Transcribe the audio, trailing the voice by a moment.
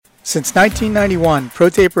Since 1991,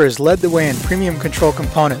 ProTaper has led the way in premium control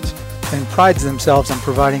components and prides themselves on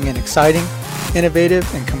providing an exciting, innovative,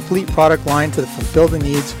 and complete product line to fulfill the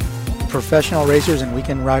needs of professional racers and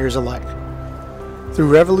weekend riders alike.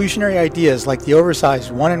 Through revolutionary ideas like the oversized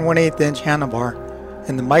 1 1/8 inch handlebar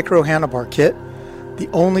and the micro handlebar kit, the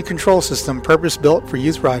only control system purpose-built for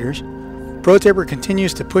youth riders, ProTaper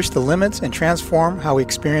continues to push the limits and transform how we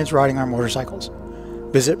experience riding our motorcycles.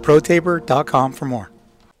 Visit ProTaper.com for more.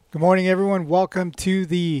 Good morning, everyone. Welcome to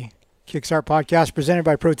the Kickstart Podcast presented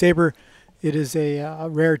by ProTaper. It is a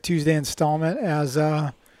rare Tuesday installment as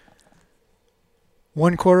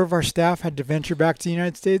one quarter of our staff had to venture back to the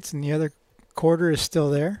United States and the other quarter is still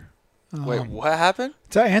there. Wait, what happened?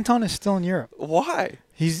 So Anton is still in Europe. Why?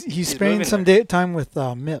 He's spending some time with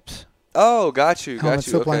MIPS. Oh, got you.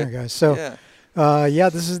 Okay. Guys. So, yeah.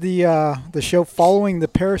 This is the show following the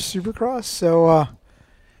Paris Supercross. So, I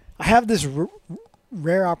have this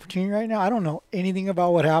rare opportunity right now. I don't know anything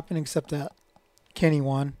about what happened except that Kenny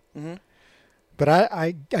won. Mm-hmm. But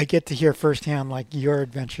I get to hear firsthand like your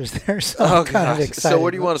adventures there. So I'm kind of excited. So where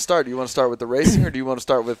do you want to start? Do you want to start with the racing or do you want to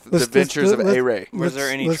start with the adventures of A-Ray? Was there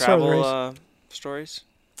any travel stories?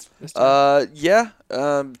 Yeah.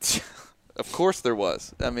 Of course there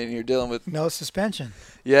was. I mean, you're dealing with no suspension.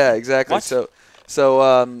 Yeah, exactly. What?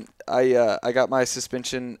 So I got my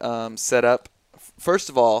suspension set up. First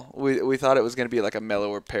of all, we thought it was going to be like a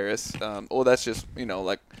mellower Paris. That's just,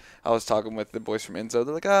 like I was talking with the boys from Enzo.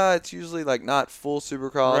 They're like, it's usually like not full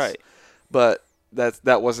Supercross. Right. But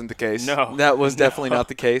that wasn't the case. No. That was definitely not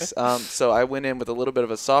the case. So I went in with a little bit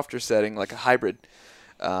of a softer setting, like a hybrid.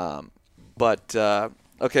 Okay,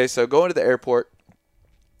 so going to the airport,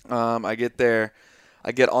 I get there.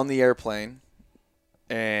 I get on the airplane,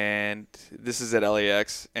 and this is at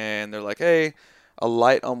LAX, and they're like, hey, a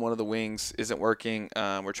light on one of the wings isn't working.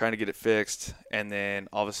 We're trying to get it fixed. And then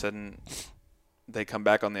all of a sudden they come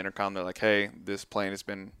back on the intercom. They're like, hey, this plane has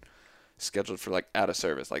been scheduled for like out of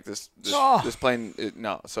service. Like this plane,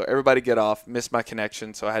 no. So everybody get off, missed my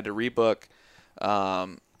connection. So I had to rebook.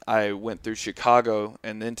 I went through Chicago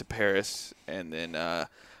and then to Paris. And then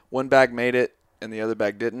one bag made it and the other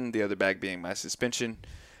bag didn't. The other bag being my suspension.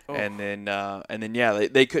 Oh. And then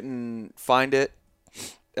they couldn't find it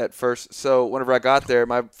at first. So whenever I got there,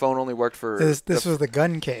 my phone only worked for this was the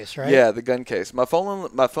gun case, right? Yeah, the gun case. My phone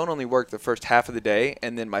only worked the first half of the day,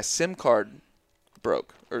 and then my SIM card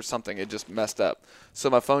broke or something. It just messed up. So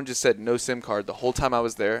my phone just said no SIM card the whole time I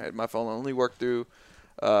was there. And my phone only worked through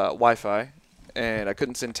Wi-Fi, and I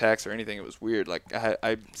couldn't send text or anything. It was weird. Like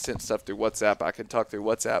I sent stuff through WhatsApp. I could talk through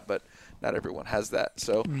WhatsApp, but not everyone has that.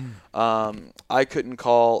 So I couldn't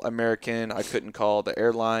call American. I couldn't call the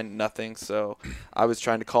airline, nothing. So I was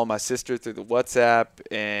trying to call my sister through the WhatsApp,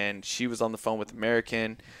 and she was on the phone with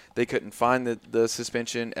American. They couldn't find the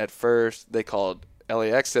suspension at first. They called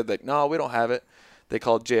LAX, said like, no, we don't have it. They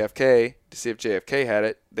called JFK to see if JFK had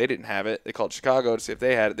it. They didn't have it. They called Chicago to see if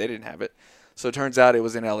they had it. They didn't have it. So it turns out it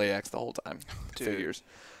was in LAX the whole time. Figures.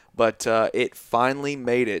 But it finally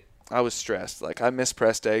made it. I was stressed. Like I missed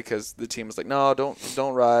press day because the team was like, "No,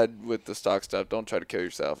 don't ride with the stock stuff. Don't try to kill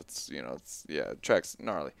yourself. It's track's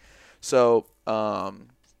gnarly." So my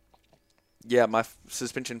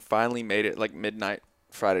suspension finally made it like midnight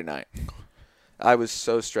Friday night. I was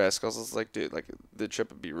so stressed because I was like, dude, like the trip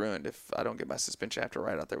would be ruined if I don't get my suspension. I have to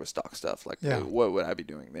ride out there with stock stuff. Like, what would I be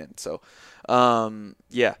doing then? So, and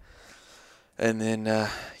then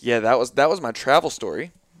that was my travel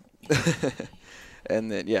story.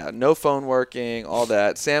 And then, no phone working, all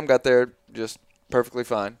that. Sam got there just perfectly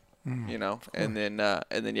fine, And then,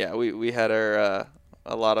 we had our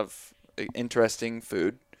a lot of interesting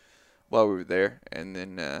food while we were there. And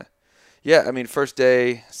then, first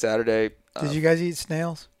day, Saturday. Did you guys eat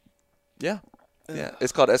snails? Yeah. Yeah.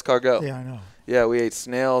 It's called escargot. Yeah, I know. Yeah, we ate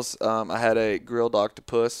snails. I had a grilled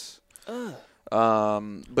octopus.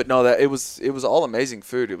 But no, that it was all amazing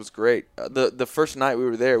food. It was great. The first night we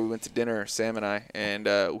were there, we went to dinner, Sam and I, and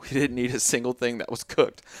we didn't eat a single thing that was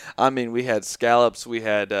cooked. I mean, we had scallops, we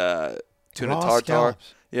had tuna tartare.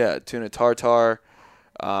 Scallops. Yeah, tuna tartare.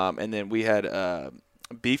 And then we had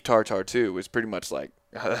beef tartare too. It was pretty much like,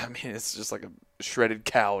 it's just like a shredded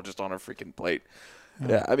cow just on a freaking plate.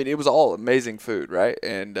 Yeah, it was all amazing food, right?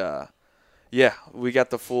 And we got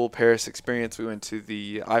the full Paris experience. We went to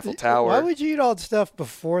the Eiffel Tower. Why would you eat all the stuff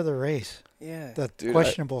before the race? Yeah.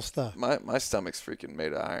 Questionable stuff. My stomach's freaking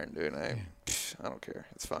made of iron, dude. I don't care.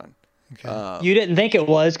 It's fine. Okay. You didn't think it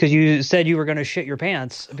was because you said you were going to shit your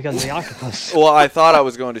pants because of the octopus. Well, I thought I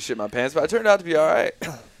was going to shit my pants, but it turned out to be all right.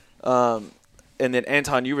 And then,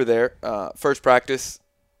 Anton, you were there. First practice,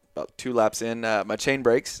 about 2 laps in, my chain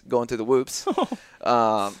breaks going through the whoops.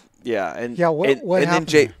 Yeah, and what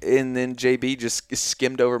happened? And then JB just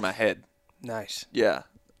skimmed over my head. Nice. Yeah,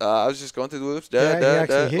 I was just going through the loops. He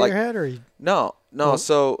actually hit your head, or no. Oh.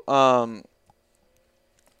 So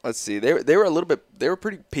let's see. They were a little bit. They were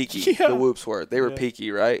pretty peaky. Yeah. The whoops were. They were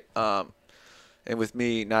peaky, right? And with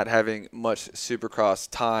me not having much Supercross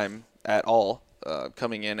time at all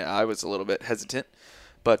coming in, I was a little bit hesitant.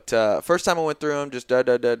 But first time I went through them, just like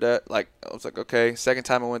I was like, okay. Second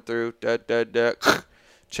time I went through,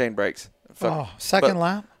 chain brakes. Second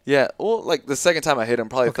lap? Yeah, well, like the second time I hit him,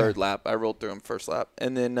 probably third lap. I rolled through him first lap,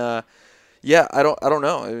 and then I don't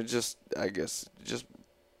know. It was just, I guess, just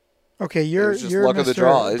okay. You're luck Mr. of the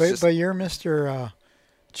draw. But you're Mr.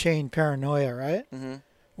 Chain Paranoia, right? Mm-hmm.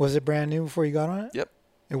 Was it brand new before you got on it? Yep.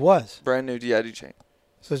 It was. Brand new DID chain.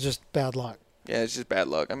 So it's just bad luck. Yeah, it's just bad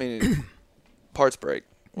luck. I mean, parts break,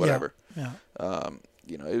 whatever. Yeah.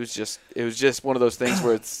 It was just one of those things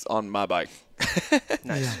where it's on my bike.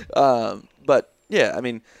 Nice. Yeah. But yeah, I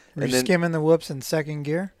mean, Were you skimming the whoops in second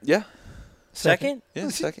gear? Yeah. Second? Yeah,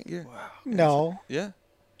 second gear. Wow. No. Yeah.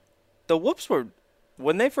 The whoops were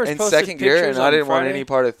when they first in posted second gear, pictures and I didn't on Friday, want any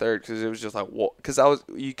part of third because it was just like, because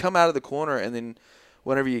you come out of the corner and then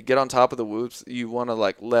whenever you get on top of the whoops, you want to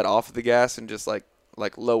like let off the gas and just like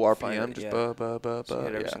low RPM, just yeah. ba. So you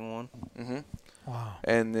hit every single one. Mm-hmm. Wow.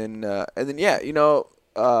 And then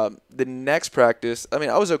the next practice, I mean,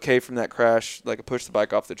 I was okay from that crash. Like I pushed the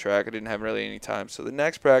bike off the track. I didn't have really any time. So the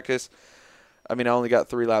next practice, I mean, I only got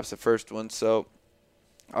 3 laps the first one, so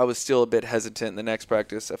I was still a bit hesitant in the next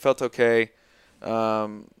practice. I felt okay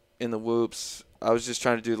in the whoops. I was just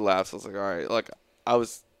trying to do the laps. I was like, all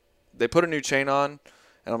right, they put a new chain on,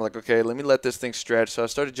 and I'm like, okay, let me let this thing stretch. So I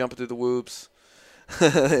started jumping through the whoops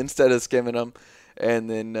instead of skimming them. And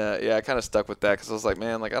then, I kind of stuck with that because I was like,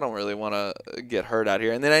 man, like I don't really want to get hurt out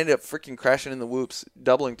here. And then I ended up freaking crashing in the whoops,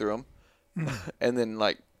 doubling through them, and then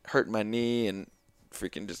like hurting my knee and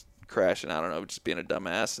freaking just crashing. I don't know, just being a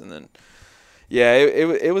dumbass. And then, yeah,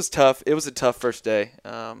 it was tough. It was a tough first day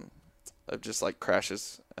of just like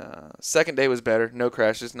crashes. Second day was better, no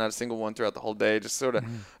crashes, not a single one throughout the whole day. Just sort of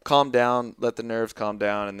calm down, let the nerves calm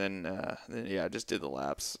down, and then I just did the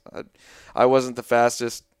laps. I wasn't the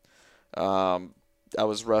fastest. I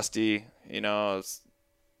was rusty, I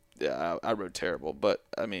rode terrible, but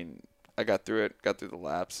I mean, I got through the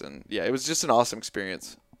laps, and yeah, it was just an awesome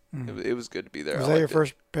experience. It was good to be there. Was that your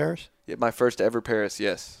first Paris? Yeah, my first ever Paris,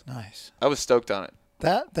 yes. Nice. I was stoked on it.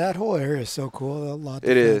 That whole area is so cool. A lot.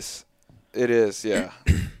 It is, yeah.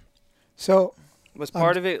 So, was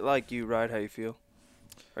part of it like you ride how you feel,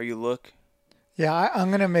 or you look? Yeah, I'm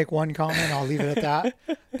gonna make one comment. I'll leave it at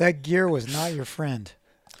that. That gear was not your friend.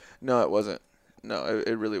 No, it wasn't. No,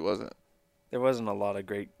 it really wasn't. There wasn't a lot of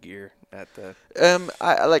great gear at the. It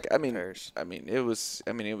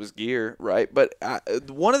was gear, right? But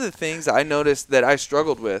one of the things I noticed that I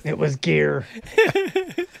struggled with. It was gear.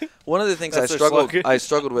 One of the things That's I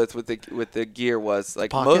struggled with the gear was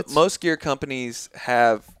like most gear companies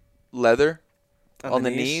have leather on the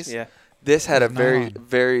knees. Yeah. This had a very,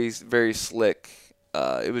 very, very slick.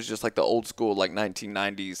 It was just like the old school, like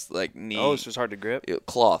 1990s, like knee. Oh, it's just hard to grip.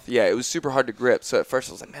 Cloth. Yeah, it was super hard to grip. So at first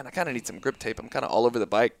I was like, man, I kind of need some grip tape. I'm kind of all over the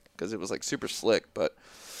bike because it was like super slick. But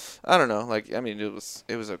I don't know. Like, I mean, it was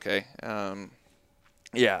okay.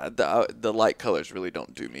 Yeah, the light colors really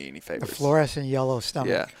don't do me any favors. The fluorescent yellow stomach.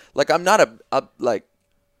 Yeah, like I'm not a like.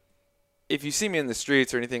 If you see me in the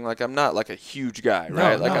streets or anything, like I'm not like a huge guy,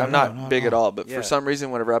 right? I'm not big at all. But for some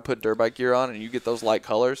reason, whenever I put dirt bike gear on and you get those light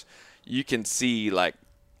colors, you can see like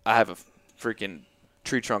I have a freaking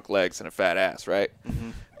tree trunk legs and a fat ass, right?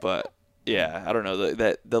 Mm-hmm. But yeah, I don't know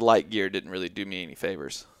that the light gear didn't really do me any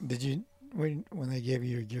favors. Did you when they gave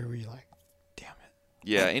you your gear? Were you like, damn it?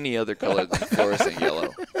 Yeah, any other color than fluorescent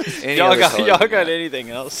yellow. Y'all got anything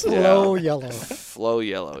else? Flow yellow. Flow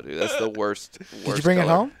yellow, dude. That's the worst. Did you bring it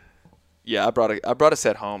home? Yeah, I brought a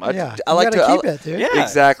set home. I like to keep it, dude. Yeah.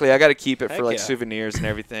 Exactly. I got to keep it for like souvenirs and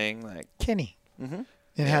everything. Like Kenny. Mm-hmm.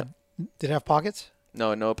 Did it have pockets?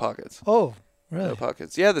 No pockets. Oh, really? No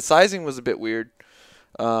pockets. Yeah, the sizing was a bit weird.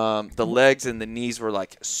 The legs and the knees were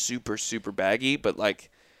like super, super baggy, but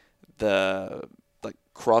like the like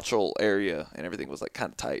crotchal area and everything was like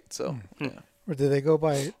kind of tight. So, yeah. Or did they go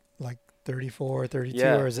by like 34, 32,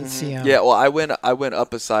 or is it CM? Yeah, well, I went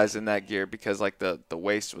up a size in that gear because like the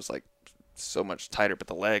waist was like so much tighter, but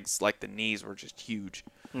the legs, like the knees, were just huge.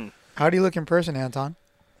 How do you look in person, Anton?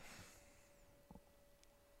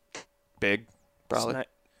 Big, probably.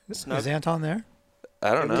 Is Anton there?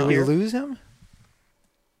 I don't know. Did we lose him?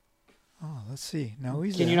 Oh, let's see. No,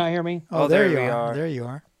 he's there. Can you not hear me? Oh, there you are. There you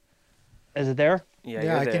are. Is it there?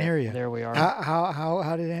 Yeah, I can hear you. There we are.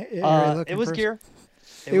 How did it look it in was person? gear.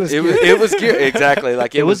 It was It was gear exactly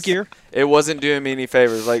like It was gear. It wasn't doing me any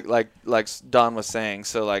favors like Don was saying.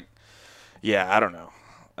 So like, yeah, I don't know.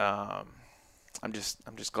 I'm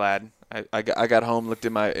just glad I got home, looked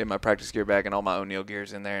in my practice gear bag, and all my O'Neill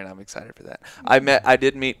gears in there, and I'm excited for that. I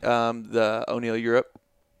did meet the O'Neill Europe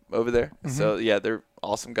over there. Mm-hmm. So yeah, they're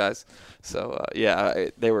awesome guys. So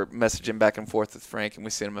they were messaging back and forth with Frank, and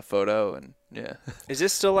we sent him a photo, and yeah. Is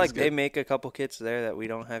this still like they good. make a couple kits there that we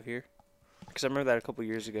don't have here? Because I remember that a couple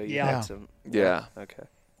years ago. You Yeah. had some. Yeah. Okay.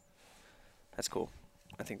 That's cool.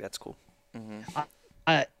 I think that's cool.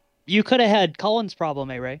 You could have had Cullen's problem,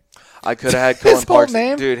 Ray? I could have had Colin His whole Parks.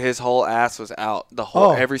 name? Dude, his whole ass was out. The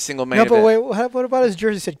whole every single main No, but event. wait, what about his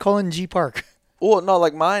jersey? It said Cullen G. Park. Well, no,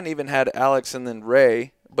 like mine even had Alex and then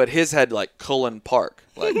Ray, but his had like Cullen Park.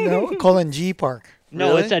 Like No, Cullen G. Park. No,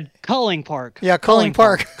 Really? it said Culling Park. Yeah, Cullen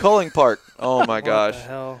Park. Cullen Park. Oh my What gosh. the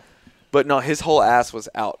hell? But no, his whole ass was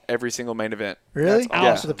out every single main event. Really? That's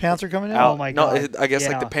awesome. So the pants are coming in? Oh my No, God. I guess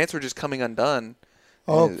like the Yeah. pants were just coming undone.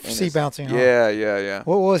 Oh, And sea his- bouncing. Huh? Yeah.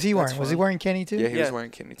 What was he That's wearing? Was he fun. wearing Kenny too? Yeah, he was Yeah. wearing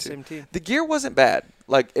Kenny too. Same team. The gear wasn't bad.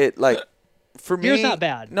 Like for me. Gear's not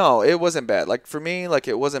bad. No, it wasn't bad. Like for me, like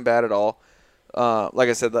it wasn't bad at all. Like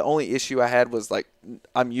I said, the only issue I had was like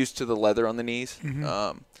I'm used to the leather on the knees.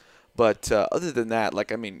 But other than that, like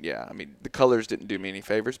the colors didn't do me any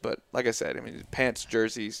favors. But like I said, pants,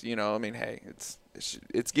 jerseys, hey,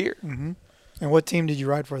 it's gear. And what team did you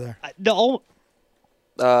ride for there?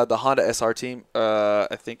 The Honda SR team, I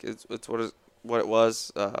think it's what it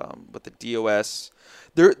was. With the DOS,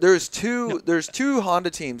 there's two Honda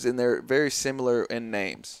teams and they're very similar in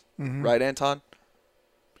names, right, Anton?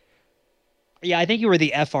 Yeah, I think you were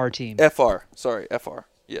the FR team. FR, sorry, FR.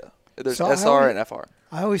 Yeah, there's So I SR always- and FR.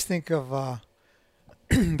 I always think of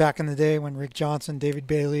back in the day when Rick Johnson, David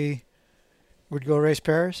Bailey would go race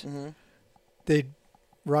Paris. They'd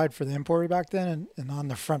ride for the importer back then, and on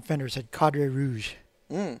the front fender said Cadre Rouge.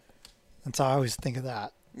 That's how I always think of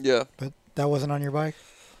that. Yeah, But that wasn't on your bike?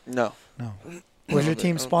 no, No. Was your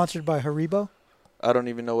team sponsored by Haribo? I don't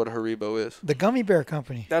even know what a Haribo is. The Gummy Bear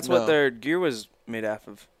Company. That's No. what their gear was made off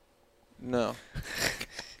of. No,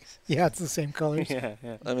 Yeah, it's the same colors. Yeah.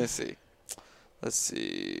 let me see. Let's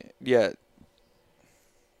see. Yeah,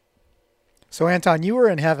 So, Anton, you were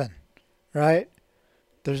in heaven, right?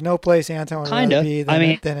 There's no place Anton would Kinda. rather be I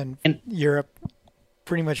mean, than in Europe,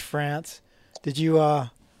 pretty much France. Did you have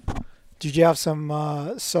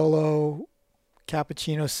some solo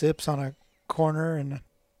cappuccino sips on a corner in a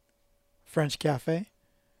French cafe?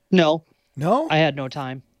 No, No? I had no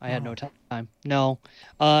time. No.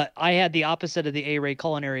 I had the opposite of the A-Ray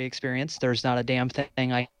culinary experience. There's not a damn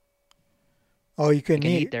thing I Oh, you couldn't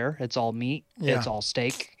can eat. eat there. It's all meat. Yeah. It's all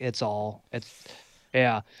steak.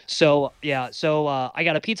 Yeah. So I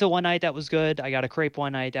got a pizza one night that was good. I got a crepe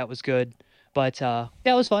one night that was good. But yeah,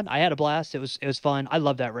 it was fun. I had a blast. It was fun. I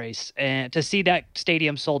love that race. And to see that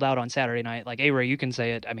stadium sold out on Saturday night, like A-Ray, you can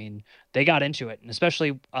say it. I mean, they got into it, and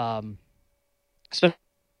especially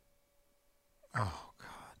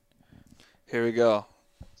here we go.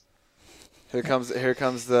 Here comes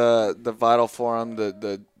the Vital Forum,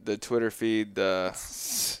 the Twitter feed, the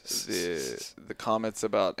comments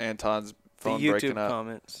about Anton's The phone YouTube breaking up.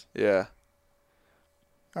 comments. Yeah.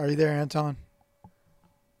 Are you there, Anton?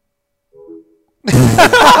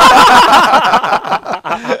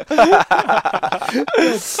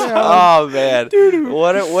 Oh man.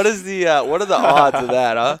 What are the odds of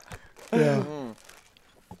that, huh? Yeah.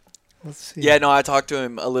 Let's see. Yeah, no, I talked to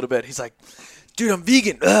him a little bit. He's like, "Dude, I'm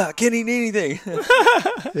vegan. I can't eat anything."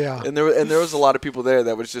 Yeah. And there was a lot of people there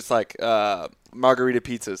that was just like margarita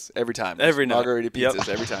pizzas every time. Just Every night. margarita Yep. pizzas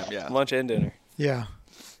every time. Yeah. Lunch and dinner. Yeah.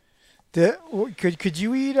 Could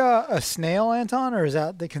you eat a snail, Anton, or is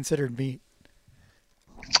that they considered meat?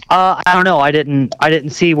 I don't know. I didn't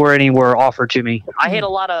see where any were offered to me. I had a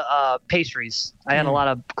lot of pastries. I had a lot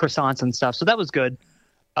of croissants and stuff, so that was good.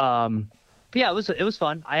 But yeah, it was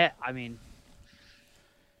fun. I mean,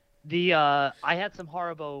 I had some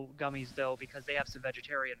Haribo gummies though because they have some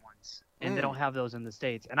vegetarian ones, and they don't have those in the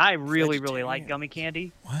States. And I really like gummy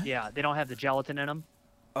candy. What? Yeah, they don't have the gelatin in them.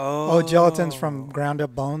 Oh, gelatin's from ground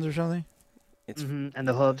up bones or something? It's And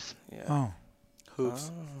the hooves. yeah. Oh,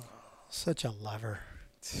 Hoops. such a lever.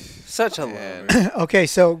 Such a Man. lover. Okay,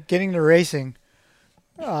 so getting to racing,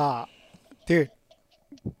 dude,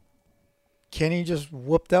 Kenny just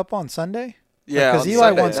whooped up on Sunday? Yeah, Because on Eli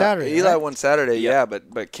Sunday. won Saturday, Eli right? won Saturday, yeah,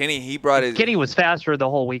 but Kenny he brought his Kenny was faster the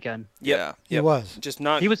whole weekend. yeah. He was. Just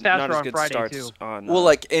not. He was faster not as on good Friday, starts too. On, Well,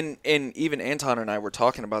 like and even Anton and I were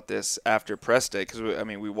talking about this after press day because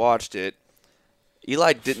we watched it.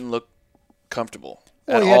 Eli didn't look comfortable.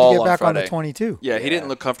 Well, at he had to all get back on Friday. the 22. Yeah, he Yeah. didn't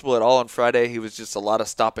look comfortable at all on Friday. He was just a lot of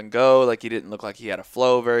stop and go. Like, he didn't look like he had a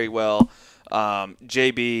flow very well.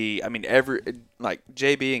 JB, I mean,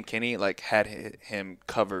 JB and Kenny had him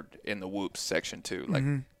covered in the whoops section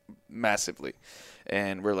too, massively.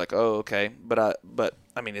 And we're like, oh, okay. But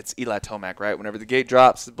I mean, it's Eli Tomac, right? Whenever the gate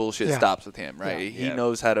drops, the bullshit stops with him, right? He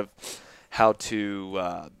knows how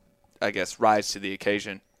to I guess rise to the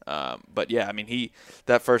occasion. But yeah, I mean,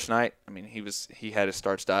 that first night, I mean, he had his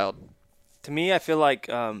starts dialed. To me, I feel like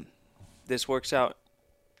this works out.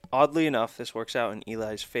 Oddly enough, this works out in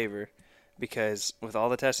Eli's favor because with all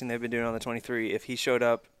the testing they've been doing on the 23, if he showed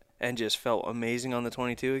up and just felt amazing on the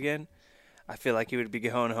 22 again, I feel like he would be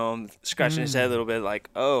going home, scratching his head a little bit like,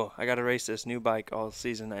 oh, I got to race this new bike all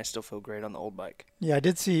season. I still feel great on the old bike. Yeah, I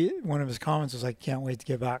did see one of his comments was like, can't wait to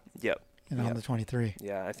get back Yep. on the 23.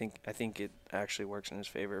 Yeah, I think it actually works in his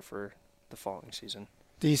favor for the following season.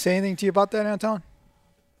 Did he say anything to you about that, Anton?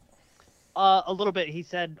 A little bit. He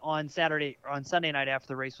said on Sunday night after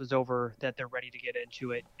the race was over that they're ready to get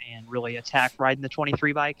into it and really attack riding the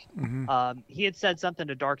 23 bike. He had said something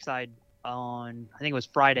to Darkside on, I think it was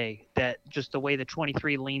Friday, that just the way the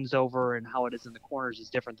 23 leans over and how it is in the corners is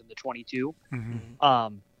different than the 22.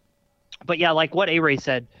 But yeah, like what A-Ray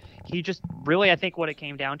said, he just really, I think what it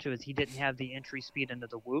came down to is he didn't have the entry speed into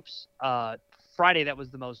the whoops. Friday, that was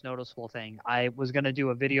the most noticeable thing. I was going to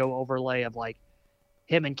do a video overlay of like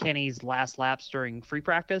him and Kenny's last laps during free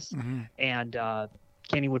practice, and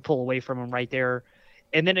Kenny would pull away from him right there.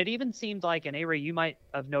 And then it even seemed like, and A-Ray, you might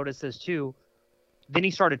have noticed this too, then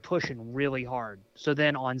he started pushing really hard. So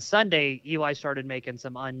then on Sunday, Eli started making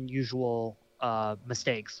some unusual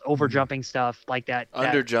mistakes, over jumping stuff like that.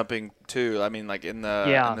 Under jumping too. I mean, like in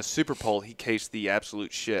the Super Pole, he cased the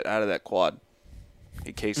absolute shit out of that quad.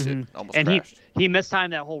 He cased it, almost crashed. He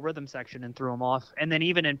mistimed that whole rhythm section and threw him off. And then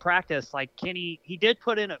even in practice, like Kenny, he did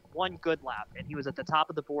put in one good lap, and he was at the top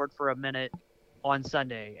of the board for a minute on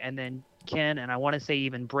Sunday. And then Ken, and I want to say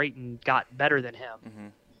even Brayton, got better than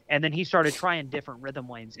him. And then he started trying different rhythm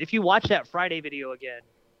lanes. If you watch that Friday video again,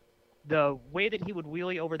 the way that he would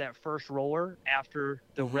wheelie over that first roller after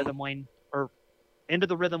the rhythm lane, or into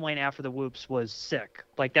the rhythm lane after the whoops, was sick.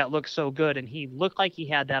 Like, that looked so good, and he looked like he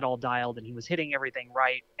had that all dialed, and he was hitting everything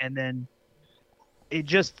right. And then it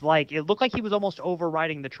just, like, it looked like he was almost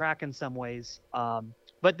overriding the track in some ways.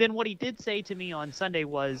 But then what he did say to me on Sunday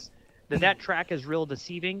was that track is real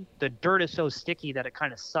deceiving. The dirt is so sticky that it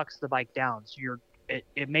kind of sucks the bike down. So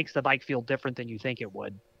it makes the bike feel different than you think it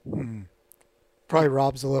would. Probably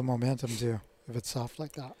robs a little momentum too if it's soft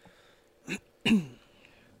like that.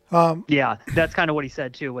 Yeah, that's kind of what he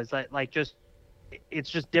said too, was that like it's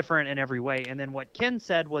just different in every way. And then what Ken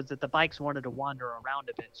said was that the bikes wanted to wander around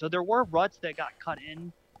a bit. So there were ruts that got cut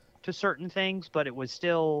in to certain things, but it was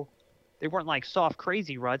still, they weren't like soft,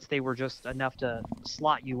 crazy ruts. They were just enough to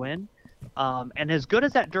slot you in. And as good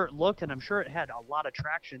as that dirt looked, and I'm sure it had a lot of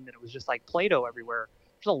traction, that it was just like Play-Doh everywhere.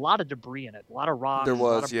 There's a lot of debris in it, a lot of rocks, a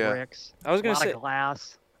lot of bricks, I was gonna say, of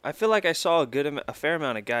glass. I feel like I saw a fair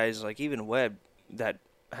amount of guys, like even Webb, that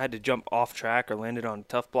had to jump off track or landed on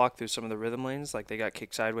tough block through some of the rhythm lanes, like they got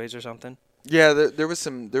kicked sideways or something. Yeah, there was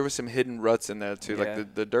some hidden ruts in there too. Yeah.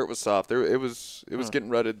 Like the dirt was soft. It was getting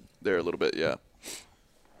rutted there a little bit. Yeah.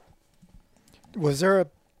 Was there a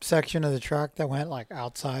section of the track that went like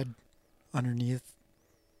outside, underneath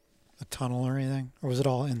a tunnel or anything, or was it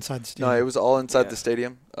all inside the stadium? No, it was all inside the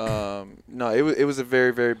stadium. No, it was a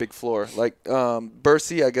very, very big floor. Like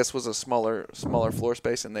Bercy, I guess, was a smaller floor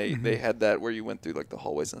space, and they had that where you went through like the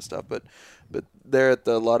hallways and stuff. But there at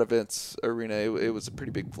the Lot Events Arena, it was a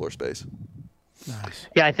pretty big floor space. Nice.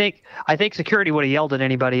 Yeah, I think security would have yelled at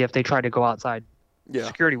anybody if they tried to go outside. Yeah.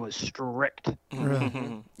 Security was strict.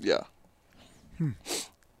 Really? Yeah. I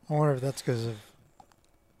wonder if that's because of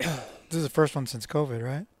this is the first one since COVID,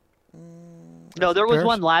 right? No, there was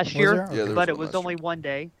one last year, Yeah, but it was only one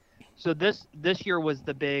day. So this year was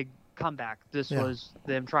the big comeback. This was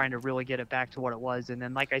them trying to really get it back to what it was. And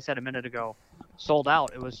then, like I said a minute ago, sold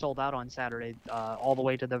out. It was sold out on Saturday, all the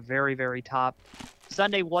way to the very, very top.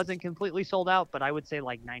 Sunday wasn't completely sold out, but I would say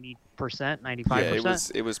like 90%, 95%.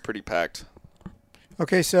 Yeah, it was pretty packed.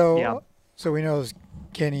 Okay, so we know it was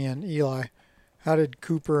Kenny and Eli. How did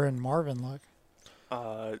Cooper and Marvin look?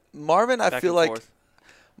 Marvin, I feel like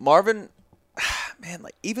Marvin, man,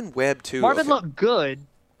 like even Webb too. Marvin looked good.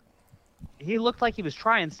 He looked like he was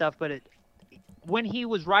trying stuff, but when he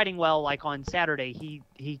was riding well, like on Saturday,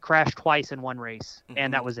 he crashed twice in one race,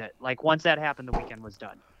 and that was it. Like once that happened, the weekend was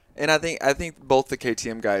done. And I think both the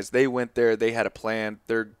KTM guys, they went there, they had a plan.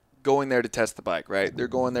 They're going there to test the bike, right? They're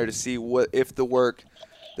going there to see what if the work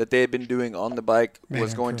that they had been doing on the bike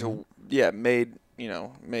was going to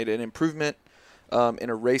made an improvement in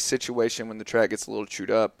a race situation when the track gets a little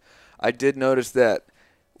chewed up. I did notice that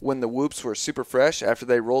when the whoops were super fresh after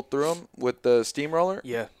they rolled through them with the steamroller,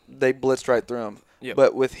 Yeah. they blitzed right through them. Yep.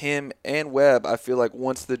 But with him and Webb, I feel like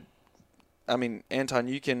Anton,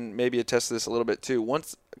 you can maybe attest to this a little bit too.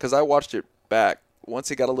 Because I watched it back, once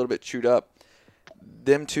it got a little bit chewed up,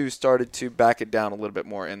 them two started to back it down a little bit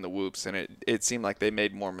more in the whoops, and it seemed like they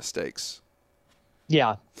made more mistakes.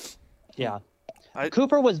 Yeah.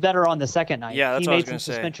 Cooper was better on the second night. Yeah, that's he what I was made some gonna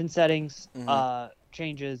say. suspension settings, Mhm.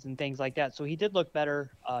 changes and things like that. So he did look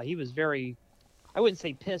better. He was very, I wouldn't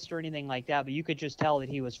say pissed or anything like that, but you could just tell that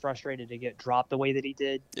he was frustrated to get dropped the way that he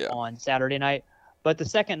did on Saturday night. But the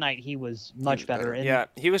second night he was much better. And Yeah,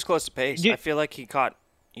 he was close to pace. You- I feel like he caught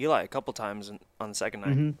Eli a couple times on the second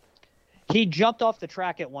night. Mhm. He jumped off the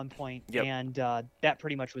track at one point, Yep. and that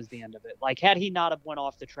pretty much was the end of it. Like, had he not have went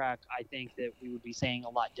off the track, I think that we would be saying a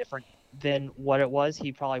lot different than what it was.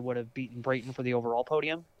 He probably would have beaten Brayton for the overall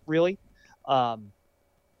podium, really.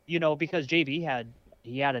 Because JB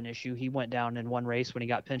had an issue. He went down in one race when he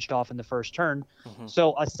got pinched off in the first turn. Mhm.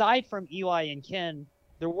 So aside from Eli and Ken,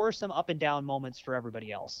 there were some up and down moments for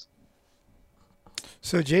everybody else.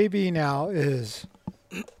 So JB now is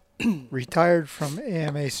retired from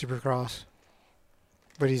AMA Supercross,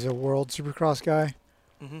 but he's a World Supercross guy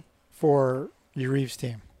Mhm. for Uribe's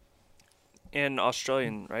team. And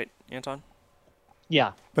Australian, right, Anton?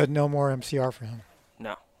 Yeah. But no more MCR for him.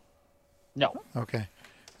 No. No. Okay.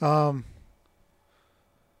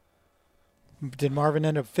 Did Marvin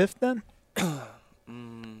end up fifth then? I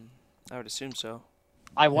would assume so.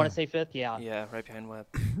 I want Yeah. to say fifth. Yeah. Yeah, right behind Webb.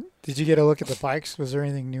 Did you get a look at the bikes? Was there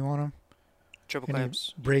anything new on them? Triple Any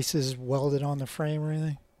clamps. braces welded on the frame or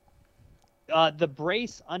anything? The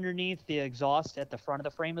brace underneath the exhaust at the front of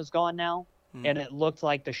the frame is gone now, Hmm. and it looked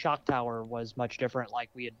like the shock tower was much different, like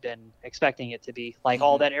we had been expecting it to be. Like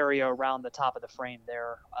all that area around the top of the frame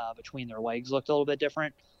there, between their legs, looked a little bit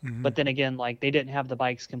different. Mhm. But then again, like they didn't have the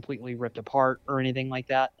bikes completely ripped apart or anything like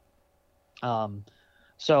that.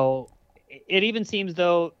 So it even seems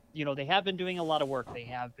though, they have been doing a lot of work. They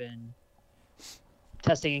have been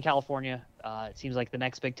testing in California. It seems like the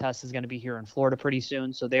next big test is going to be here in Florida pretty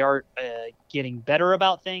soon. So they are getting better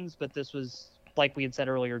about things. But this was, like we had said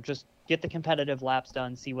earlier, just get the competitive laps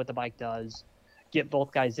done, see what the bike does, get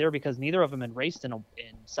both guys there because neither of them had raced in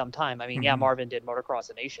some time. I mean, yeah, Mhm. Marvin did Motocross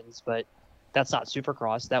of Nations, but that's not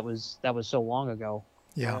Supercross. That was so long ago.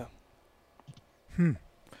 Yeah.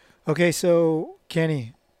 Okay, so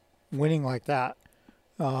Kenny, winning like that,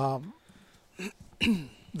 the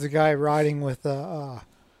guy riding with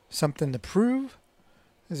something to prove?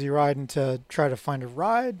 Is he riding to try to find a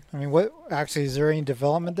ride? I mean, is there any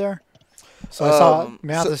development there? So I saw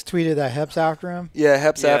Mathis tweeted that Hep's after him. Yeah,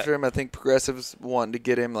 Hep's Yeah. after him. I think Progressive's wanting to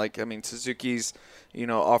get him. Suzuki's,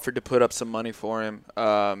 offered to put up some money for him.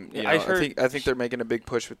 I heard- I think they're making a big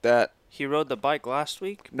push with that. He rode the bike last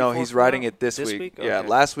week? No, before he's riding Florida? it this week. Yeah, Okay.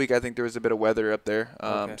 last week I think there was a bit of weather up there.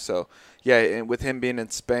 Okay. So, yeah, and with him being in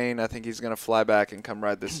Spain, I think he's going to fly back and come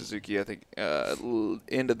ride the Suzuki, I think,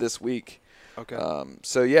 end of this week. Okay.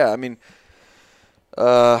 So, yeah, I mean,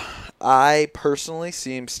 I personally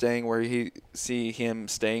see him staying where he's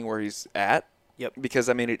at. Yep. Because,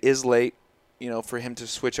 I mean, it is late, for him to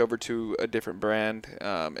switch over to a different brand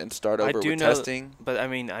and start over with testing. But I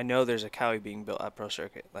mean, I know there's a Cowie being built at Pro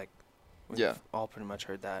Circuit. Like, we've Yeah. all pretty much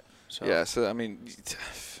heard that. So Yeah, so I mean,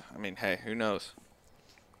 hey, who knows?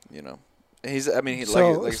 He's. I mean,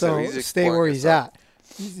 So, like I said, he's stay exploring where his he's stuff.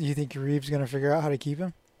 at. You think Reeves going to figure out how to keep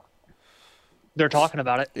him? They're talking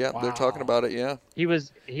about it. Yeah, they're talking about it. Yeah, He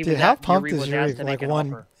was Dude, how pumped Yuri is was Yuri? asked to Like make an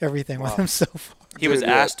won offer. everything with Wow. him so far. he was Dude,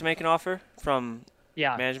 yeah. asked to make an offer from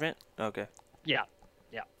Yeah. management? Okay. Yeah.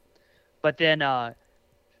 But then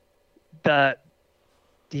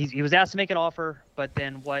he was asked to make an offer, but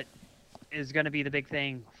then what is going to be the big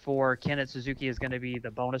thing for Ken at Suzuki is going to be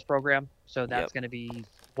the bonus program. So that's Yep. going to be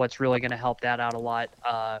what's really going to help that out a lot.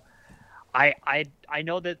 I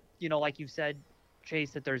know that, like you said,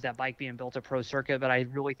 Chase, that there's that bike being built at Pro Circuit, but I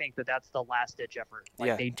really think that that's the last ditch effort. Like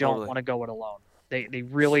Yeah, they don't totally. want to go it alone. They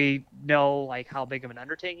really know like how big of an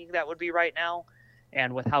undertaking that would be right now.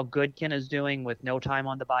 And with how good Ken is doing with no time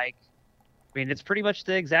on the bike, I mean, it's pretty much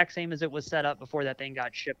the exact same as it was set up before that thing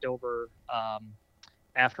got shipped over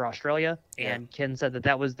after Australia. And Ken said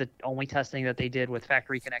that was the only testing that they did with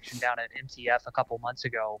factory connection down at MCF a couple months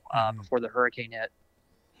ago before the hurricane hit.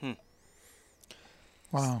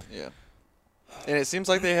 Wow. yeah. And it seems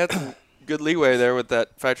like they had some good leeway there with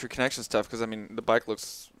that factory connection stuff because I mean the bike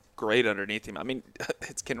looks great underneath him. I mean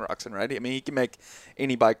it's Ken Roczen, right? I mean he can make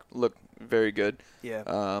any bike look very good.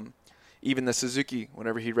 Yeah. even the Suzuki,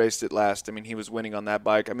 whenever he raced it last, I mean, he was winning on that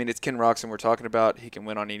bike. I mean, it's Ken Roczen we're talking about. He can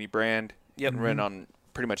win on any brand. Yep. He can win on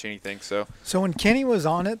pretty much anything. So when Kenny was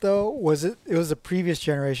on it though, it was the previous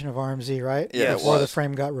generation of RMZ, right? Yeah, it Before the was.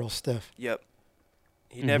 frame got real stiff. Yep.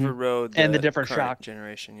 He never rode And the different current shock.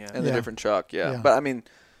 generation. Yeah. and the Yeah. different shock, yeah. Yeah. But I mean,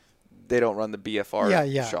 they don't run the BFR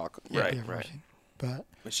Yeah. shock. Yeah, Right, yeah, right. But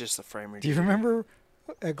It's just the frame. do you remember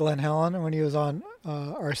at Glen Helen when he was on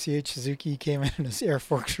RCH Suzuki, he came in and his air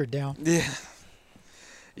forks were down? Yeah.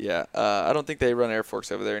 Yeah. I don't think they run air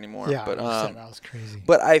forks over there anymore. Yeah, But that was crazy.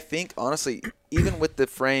 But I think, honestly, even with the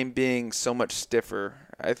frame being so much stiffer,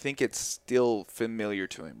 I think it's still familiar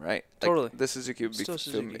to him, right? Like, Totally. The Suzuki would be Still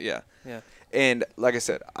Suzuki. yeah. Yeah. And like I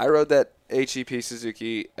said, I rode that HEP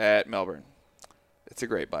Suzuki at Melbourne. It's a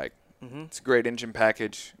great bike. Mm-hmm. It's a great engine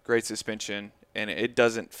package, great suspension, and it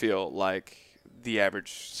doesn't feel like the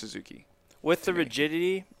average Suzuki. With the me.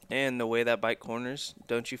 rigidity and the way that bike corners,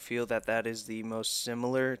 don't you feel that that is the most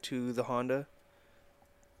similar to the Honda?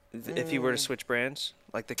 If you were to switch brands,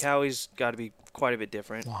 like the Cowie's got to be quite a bit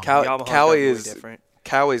different. Wow. Cowie Yamaha's gotta be way is different.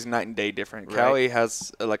 Cowie's night and day different. Right. Cowie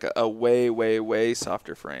has like a way, way, way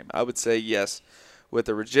softer frame. I would say yes, with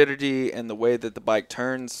the rigidity and the way that the bike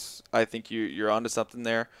turns, I think you're onto something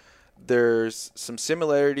there. There's some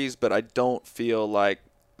similarities, but I don't feel like,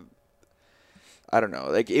 I don't know,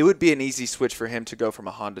 like it would be an easy switch for him to go from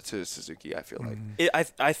a Honda to a Suzuki. I feel like,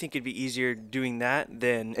 I think it'd be easier doing that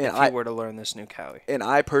than if I- you were to learn this new Cowie. and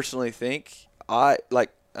I personally think I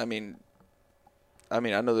mean, I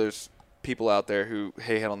know there's people out there who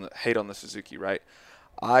hate on the Suzuki, right?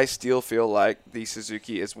 I still feel like the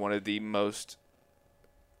Suzuki is one of the most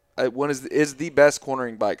is the best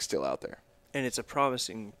cornering bike still out there. And it's a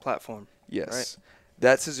promising platform. Yes. Right.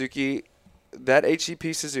 That Suzuki, that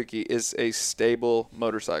HEP Suzuki is a stable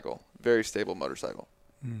motorcycle, very stable motorcycle.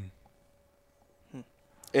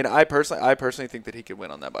 And I personally think that he could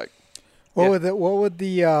win on that bike. What Yeah. would have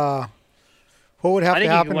I to think you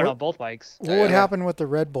happen? can win with- on both bikes. What would Yeah. happen with the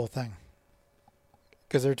Red Bull thing?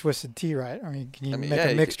 Because they're Twisted Tea, right? I mean, can you make yeah, a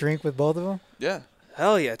you mixed could- drink with both of them? Yeah.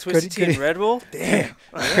 Hell yeah, Twisted Tea could and he- Red Bull. Damn.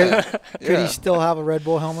 Could Yeah. he still have a Red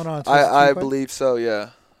Bull helmet on a Twisted I Tea bike? believe so,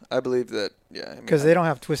 yeah. I believe that, yeah. I mean, Because they don't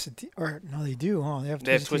have Twisted Tea. Or, no, they do, huh? They have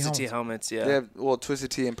They have Twisted Twisted Tea helmets. helmets. Yeah. they have, well,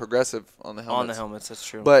 Twisted Tea and Progressive on the helmets. On the helmets, that's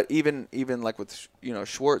true. But even like with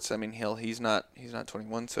Schwartz, I mean, he's not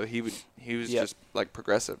 21, so he was Yep. just like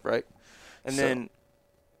Progressive, right? And So- then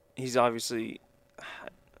he's obviously,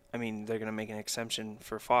 I mean, they're gonna make an exemption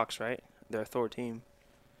for Fox, right? They're a Thor team.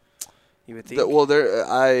 You would think.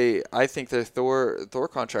 I think their Thor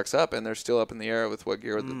contract's up, and they're still up in the air with what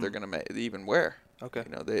gear that they're gonna even wear. Okay.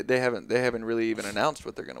 You know, they haven't really even announced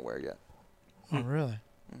what they're gonna wear yet. Oh, really?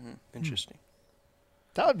 Interesting.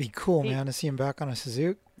 That would be cool, man, to see him back on a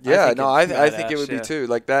Suzuki. Yeah, think no, it's I think it badass, would yeah. be too.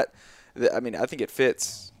 Like that. I mean, I think it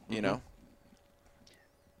fits. You know.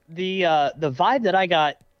 The vibe that I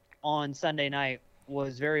got on Sunday night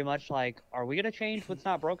was very much like, are we gonna change what's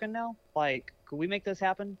not broken now? Like, could we make this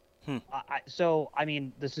happen? I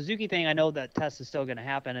mean, the Suzuki thing, I know that test is still gonna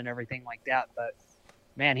happen and everything like that, but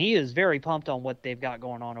man, he is very pumped on what they've got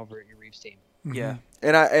going on over at your Reeves team. Yeah.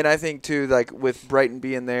 And I think too, like with Brighton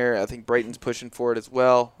being there, I think Brighton's pushing for it as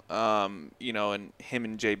well. You know, and him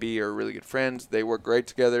and JB are really good friends. They work great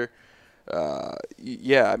together.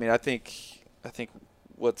 Yeah, I mean, I think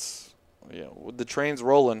what's the train's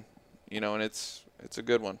rolling, you know, and it's a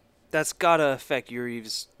good one. That's gotta affect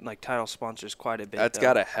Uriev's like title sponsors quite a bit. That's though,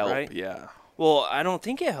 gotta help. right? Yeah. Well, I don't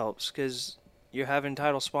think it helps because you're having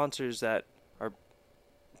title sponsors that are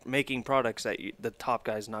making products that the top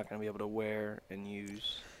guy's not going to be able to wear and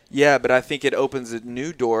use. Yeah, but I think it opens a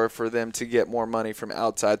new door for them to get more money from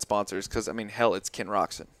outside sponsors. Because I mean, hell, it's Ken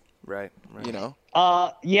Roczen. Right. You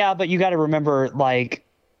know. Yeah, but you got to remember, like,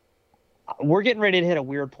 we're getting ready to hit a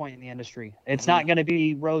weird point in the industry. It's not going to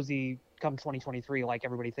be rosy come 2023 like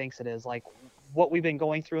everybody thinks it is. Like, what we've been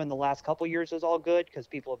going through in the last couple years is all good because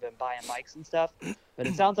people have been buying bikes and stuff. But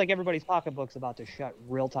it sounds like everybody's pocketbook's about to shut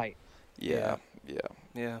real tight. Yeah.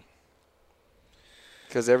 Yeah.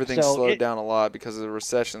 Because everything's So slowed down a lot because the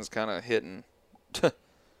recession's kind of hitting.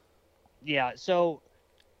 Yeah. So,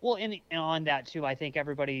 well, and on that too, I think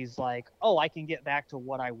everybody's like, oh, I can get back to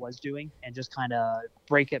what I was doing and just kind of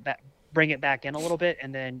bring it back in a little bit.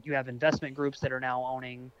 And then you have investment groups that are now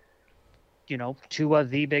owning, you know, two of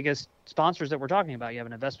the biggest sponsors that we're talking about. You have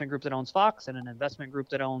an investment group that owns Fox and an investment group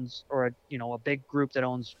that owns, or a big group that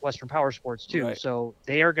owns Western Power Sports too. Right. So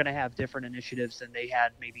they are going to have different initiatives than they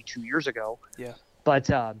had maybe 2 years ago. Yeah. But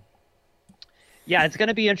yeah, it's going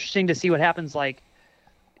to be interesting to see what happens. Like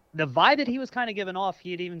the vibe that he was kind of giving off,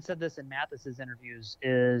 he had even said this in Mathis's interviews,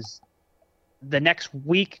 is the next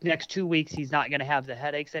 2 weeks, he's not going to have the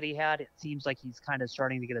headaches that he had. It seems like he's kind of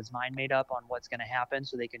starting to get his mind made up on what's going to happen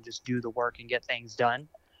so they can just do the work and get things done.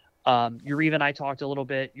 Yariv and I talked a little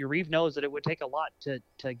bit. Yariv knows that it would take a lot to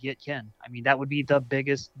get Ken. I mean, that would be the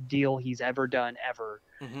biggest deal he's ever done, ever.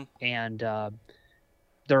 Mm-hmm. And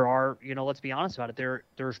there are, let's be honest about it.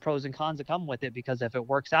 There's pros and cons that come with it, because if it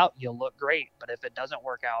works out, you'll look great. But if it doesn't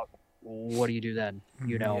work out, what do you do then?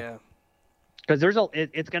 Yeah. Because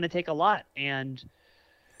it's going to take a lot, and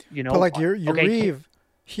But like okay,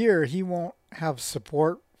 here, he won't have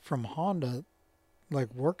support from Honda,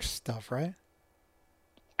 like work stuff, right?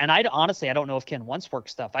 And I don't know if Ken wants work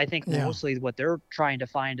stuff. I think Yeah. mostly what they're trying to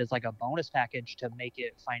find is like a bonus package to make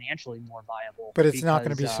it financially more viable. But it's not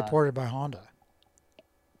going to be because, supported by Honda.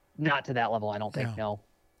 Not to that level, I don't think. Yeah. No.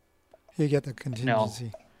 You get the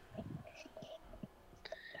contingency.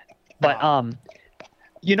 But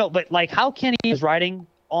but like how Kenny is riding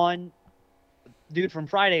on, dude, from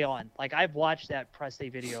Friday on. Like I've watched that press day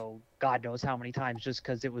video, God knows how many times, just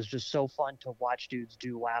because it was just so fun to watch dudes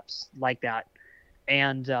do laps like that.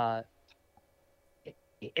 And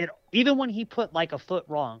it even when he put like a foot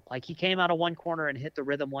wrong, like he came out of one corner and hit the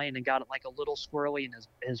rhythm lane and got it like a little squirrely and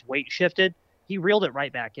his weight shifted, he reeled it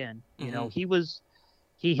right back in.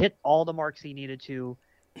 He hit all the marks he needed to.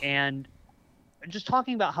 And just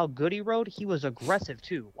talking about how good he rode, he was aggressive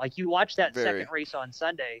too. Like you watch that second race on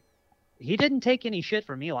Sunday, he didn't take any shit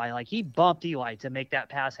from Eli. Like he bumped Eli to make that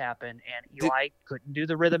pass happen, and Eli couldn't do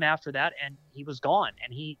the rhythm after that, and he was gone.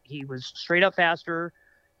 And he was straight up faster.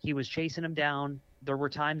 He was chasing him down. There were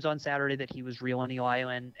times on Saturday that he was reeling Eli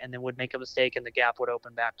in, and then would make a mistake, and the gap would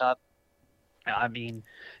open back up. I mean,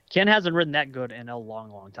 Ken hasn't ridden that good in a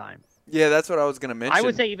long, long time. Yeah, that's what I was going to mention. I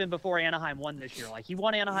would say even before Anaheim won this year. Like he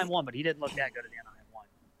won Anaheim 1, but he didn't look that good at Anaheim 1.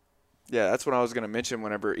 Yeah, that's what I was going to mention.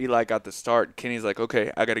 Whenever Eli got the start, Kenny's like,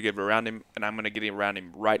 okay, I got to get around him, and I'm going to get around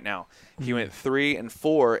him right now. He went 3 and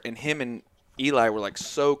 4, and him and Eli were like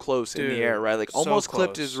so close in the air, right? Like almost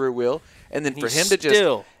clipped his rear wheel, and then for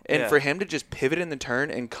him to just pivot in the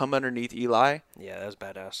turn and come underneath Eli. Yeah, that was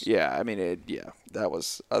badass. Yeah, I mean, that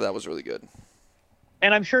was really good.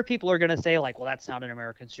 And I'm sure people are going to say, like, well, that's not an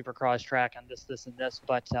American Supercross track and this, and this.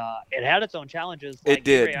 But it had its own challenges. Like, it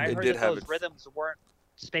did. I it heard did that have those rhythms weren't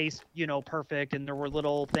spaced, perfect. And there were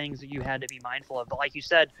little things that you had to be mindful of. But like you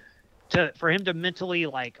said, for him to mentally,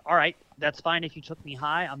 like, all right, that's fine if you took me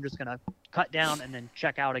high. I'm just going to cut down and then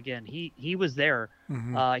check out again. He was there.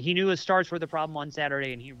 Mm-hmm. He knew his starts were the problem on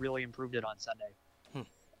Saturday, and he really improved it on Sunday.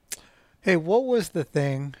 Hey, what was the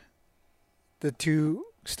thing? The 2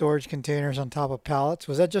 storage containers on top of pallets.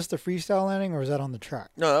 Was that just the freestyle landing, or was that on the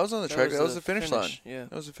track? No, that was on the track. That was the finish line. Yeah,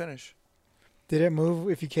 that was the finish. Did it move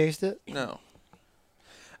if you cased it? No.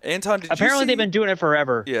 Anton, did Apparently you see? they've been doing it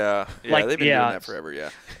forever. Yeah, Like, they've been doing that forever.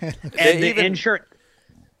 Yeah. And the insurance.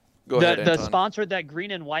 Go ahead, The Anton. sponsor, that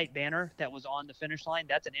green and white banner that was on the finish line,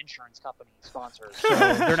 that's an insurance company sponsor. So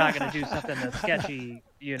they're not going to do something that's sketchy,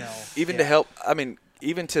 Even to help, I mean,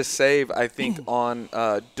 even to save, I think, on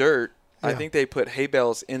dirt, I think they put hay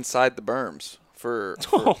bales inside the berms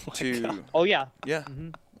to. Oh, yeah. Yeah.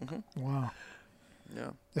 Mm-hmm. Wow.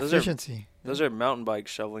 Yeah. Efficiency. Those are mountain bike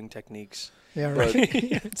shoveling techniques. Yeah,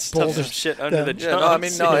 right. Stuff some shit under the jumps. Yeah, no, I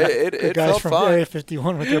mean, no, it guys felt from fine. Area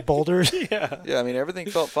 51 with their boulders. Yeah. Yeah, I mean, everything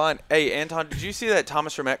felt fine. Hey, Anton, did you see that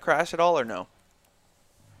Thomas Remmett crash at all or no?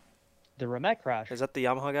 The Remmett crash. Is that the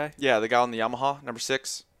Yamaha guy? Yeah, the guy on the Yamaha, number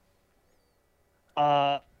 6.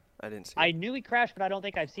 I didn't see it. I knew he crashed, but I don't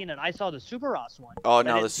think I've seen it. I saw the Superos one. Oh,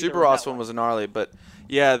 no, the Superos one was gnarly. But,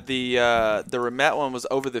 yeah, the Remmett one was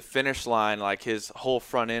over the finish line. Like, his whole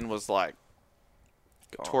front end was, like,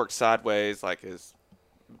 torqued sideways. Like, his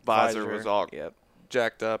visor was all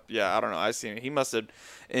jacked up. Yeah, I don't know. I seen it. He must have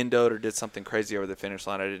endoed or did something crazy over the finish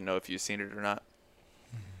line. I didn't know if you've seen it or not.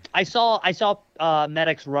 I saw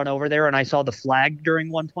medics run over there, and I saw the flag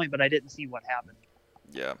during one point, but I didn't see what happened.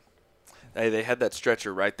 Yeah. Hey, they had that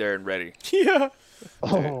stretcher right there and ready. Yeah.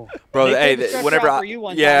 Oh, Bro, They hey, pulled the whenever stretcher out I for you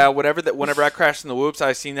one time. whenever I crashed in the whoops,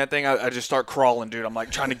 I seen that thing, I just start crawling, dude. I'm like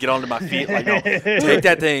trying to get onto my feet, like, no, take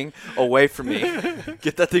that thing away from me,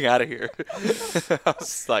 get that thing out of here. I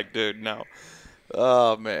was like, dude, no.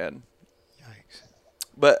 Oh man. Yikes.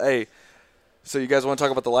 But hey, so you guys want to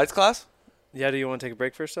talk about the lights class? Yeah, do you want to take a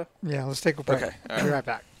break first, though? Yeah, let's take a break. Okay, all Be right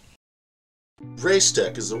back.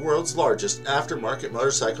 Racetech is the world's largest aftermarket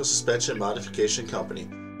motorcycle suspension modification company,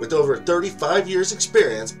 with over 35 years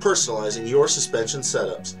experience personalizing your suspension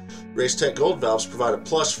setups. Racetech Gold valves provide a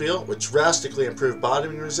plush feel with drastically improved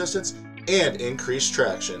bottoming resistance and increased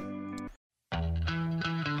traction.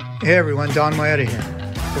 Hey everyone, Don Maeda here.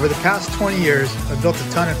 Over the past 20 years, I've built a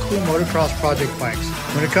ton of cool motocross project bikes.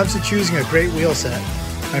 When it comes to choosing a great wheel set,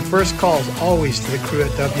 my first call is always to the crew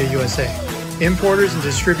at WUSA. Importers and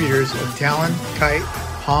distributors of Talon, Kite,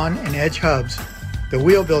 Hahn, and Edge hubs, the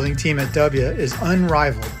wheel building team at W is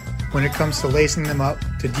unrivaled when it comes to lacing them up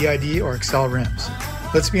to DID or Excel rims.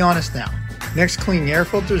 Let's be honest now. Next to cleaning air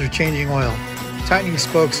filters or changing oil, tightening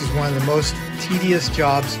spokes is one of the most tedious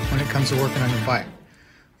jobs when it comes to working on your bike.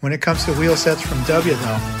 When it comes to wheel sets from W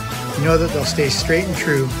though, you know that they'll stay straight and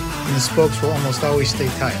true and the spokes will almost always stay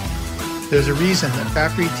tight. There's a reason that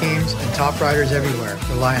factory teams and top riders everywhere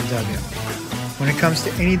rely on W. When it comes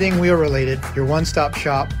to anything wheel related, your one-stop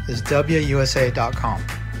shop is WUSA.com.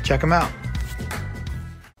 Check them out.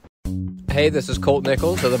 Hey, this is Colt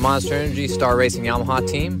Nichols of the Monster Energy Star Racing Yamaha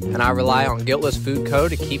team, and I rely on Guiltless Food Co.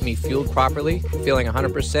 to keep me fueled properly, feeling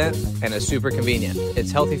 100%, and is super convenient.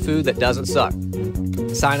 It's healthy food that doesn't suck.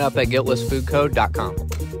 Sign up at guiltlessfoodco.com.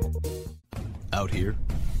 Out here,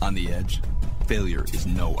 on the edge, failure is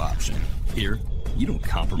no option. Here, you don't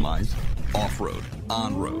compromise. Off-road,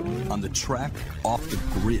 on-road, on the track, off the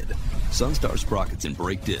grid. Sunstar sprockets and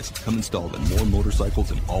brake discs come installed in more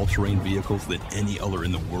motorcycles and all-terrain vehicles than any other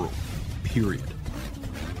in the world. Period.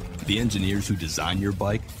 The engineers who design your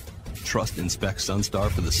bike trust and spec Sunstar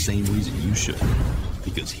for the same reason you should.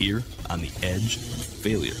 Because here, on the edge,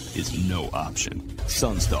 failure is no option.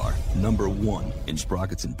 Sunstar, #1 in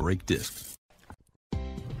sprockets and brake discs.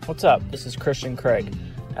 What's up? This is Christian Craig.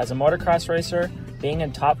 As a motocross racer, being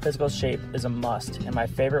in top physical shape is a must, and my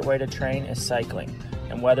favorite way to train is cycling.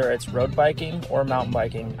 And whether it's road biking or mountain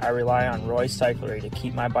biking, I rely on Roy Cyclery to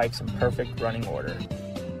keep my bikes in perfect running order.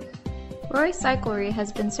 Roy Cyclery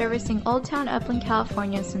has been servicing Old Town Upland,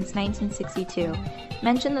 California since 1962.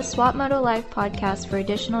 Mention the Swap Moto Life podcast for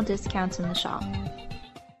additional discounts in the shop.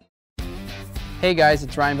 Hey guys,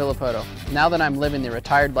 it's Ryan Villapoto. Now that I'm living the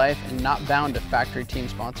retired life and not bound to factory team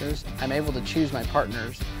sponsors, I'm able to choose my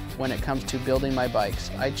partners when it comes to building my bikes.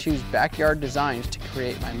 I choose Backyard Designs to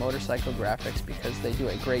create my motorcycle graphics because they do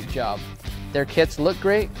a great job. Their kits look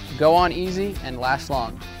great, go on easy, and last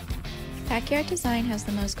long. Backyard Design has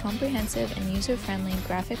the most comprehensive and user-friendly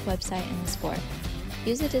graphic website in the sport.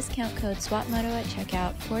 Use the discount code SWAPMOTO at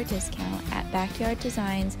checkout for a discount at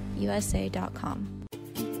backyarddesigns.usa.com.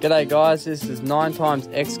 G'day guys, this is 9 times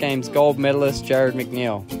X Games gold medalist Jared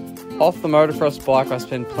McNeil. Off the motocross bike, I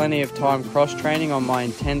spend plenty of time cross-training on my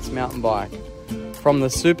intense mountain bike. From the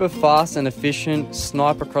super fast and efficient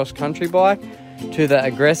Sniper cross-country bike to the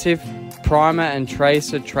aggressive Primer and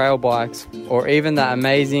Tracer trail bikes, or even the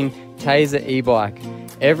amazing Taser e-bike.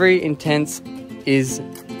 Every Intense is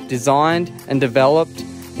designed and developed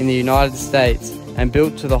in the United States and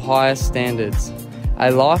built to the highest standards. A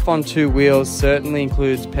life on two wheels certainly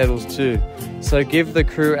includes pedals too, so give the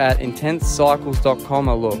crew at intensecycles.com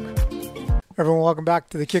a look. Everyone, welcome back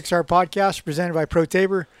to the Kickstart Podcast presented by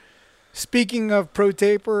ProTaper. Speaking of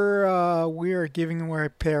ProTaper, we are giving away a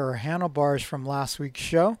pair of handlebars from last week's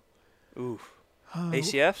show. Ooh.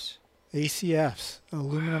 ACFs? ACFs,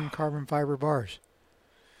 aluminum carbon fiber bars.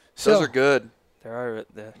 So, those are good. They are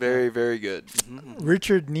very, very good. Mm-hmm.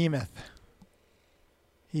 Richard Nemeth,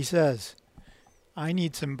 he says, I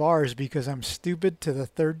need some bars because I'm stupid to the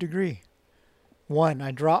third degree. 1,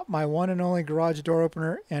 I dropped my one and only garage door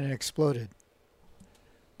opener and it exploded.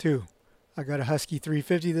 2, I got a Husky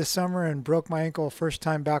 350 this summer and broke my ankle first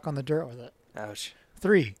time back on the dirt with it. Ouch.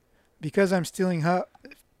 3, because I'm still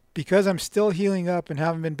healing up and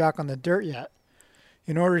haven't been back on the dirt yet.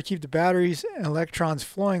 In order to keep the batteries and electrons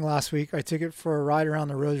flowing last week, I took it for a ride around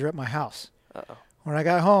the roads at my house. Uh-oh. When I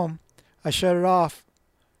got home, I shut it off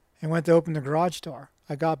and went to open the garage door.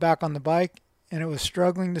 I got back on the bike and it was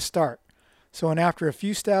struggling to start. So when after a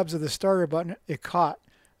few stabs of the starter button, it caught.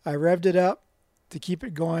 I revved it up to keep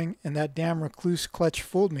it going and that damn recluse clutch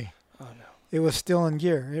fooled me. Oh no. It was still in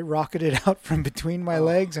gear. It rocketed out from between my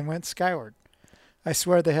legs and went skyward. I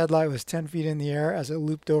swear the headlight was 10 feet in the air as it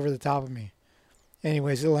looped over the top of me.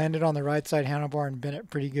 Anyways, it landed on the right side handlebar and bent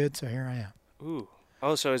it pretty good, so here I am. Ooh.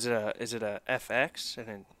 Oh, so is it a FX and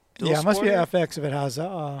then Yeah, it must be an FX if it has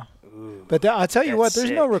a... but I'll tell you what,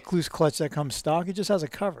 there's no recluse clutch that comes stock. It just has a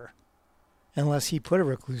cover. Unless he put a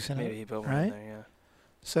recluse in it. Maybe he put one right? in there, yeah.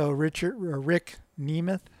 So Rick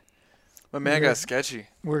Nemeth. My man got sketchy.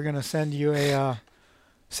 We're going to send you a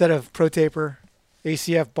set of ProTaper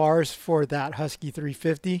ACF bars for that Husky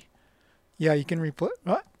 350. Yeah, you can replace...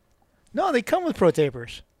 What? No, they come with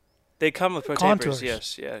ProTapers. They come with ProTapers, Contours.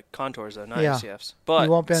 yes. Yeah, contours though, not Yeah. ACFs. But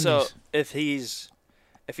You won't bend so these.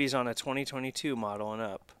 if he's on a 2022 model and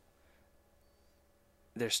up,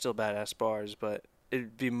 they're still badass bars, but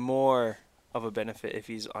it'd be more of a benefit if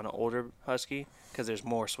he's on an older Husky because there's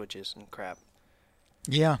more switches and crap.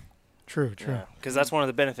 Yeah, true. Because that's one of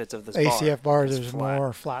the benefits of this ACF bars, It's there's flat.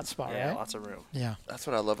 more flat spot, Yeah, right? lots of room. Yeah. That's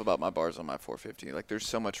what I love about my bars on my 450. Like, there's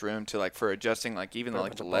so much room to, like, for adjusting, like, even,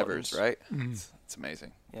 like, the levers, right? It's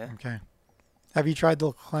amazing. Yeah. Okay. Have you tried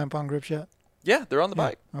the clamp-on grips yet? Yeah, they're on the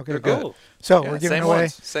bike. Okay, They're good. cool. So Yeah, we're giving same away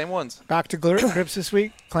ones. Same ones. back to grips this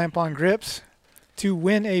week. Clamp-on grips. To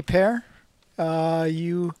win a pair,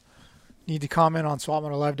 you need to comment on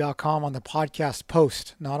swapmotolive.com on the podcast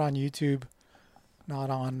post, not on YouTube,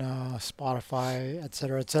 not on Spotify, et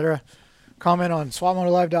cetera. Comment on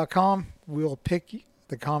swapmotolive.com. We'll pick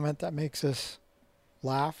the comment that makes us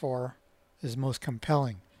laugh or is most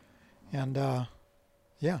compelling. And,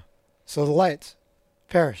 yeah. So the lights.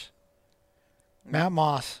 Paris. Matt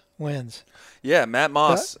Moss wins. Yeah, Matt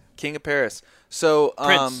Moss, King of Paris. So,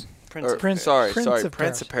 Prince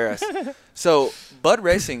of Paris. So, Bud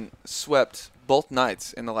Racing swept both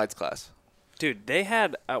nights in the lights class. Dude,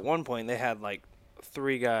 at one point, they had like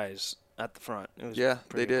 3 guys at the front. It was Yeah,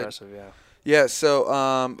 pretty they did. impressive, yeah. Yeah,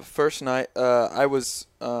 so first night, I was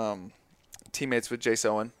teammates with Jace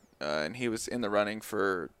Owen, and he was in the running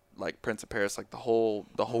for like Prince of Paris like the whole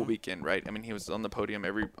weekend, right? I mean, he was on the podium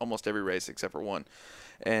almost every race except for one,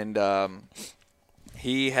 and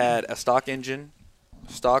he had a stock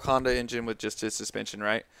Honda engine with just his suspension,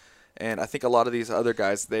 right? And I think a lot of these other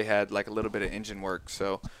guys, they had like a little bit of engine work,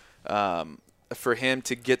 so for him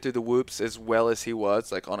to get through the whoops as well as he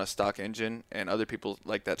was, like on a stock engine, and other people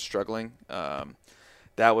like that struggling,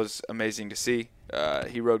 that was amazing to see.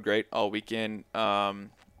 He rode great all weekend.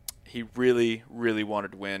 He really, really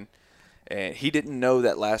wanted to win, and he didn't know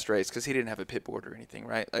that last race because he didn't have a pit board or anything,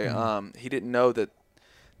 right? Like, he didn't know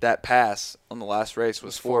that pass on the last race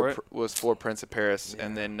was for Prince of Paris,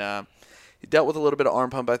 and then he dealt with a little bit of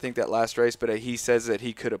arm pump, I think, that last race, but he says that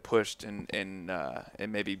he could have pushed and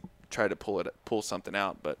maybe tried to pull something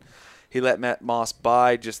out, but he let Matt Moss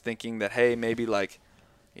by, just thinking that, hey, maybe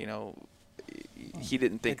he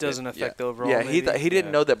didn't think it doesn't affect the overall. Yeah, he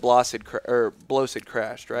didn't know that Bloss had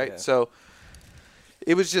crashed, right? Yeah. So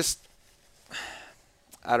it was just,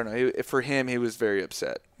 I don't know. For him, he was very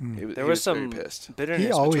upset. There was some very pissed. bitterness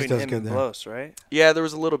He always between does him good and there. Bloss, right? Yeah, there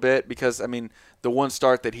was a little bit because, I mean, the one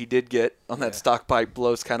start that he did get on that stock bike,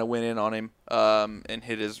 Bloss kind of went in on him and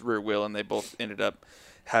hit his rear wheel, and they both ended up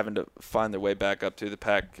having to find their way back up to the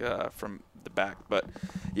pack from the back. But,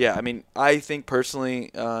 yeah, I mean, I think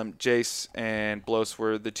personally Jace and Bloss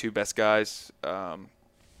were the two best guys.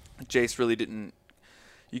 Jace really didn't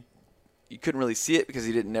 – you couldn't really see it because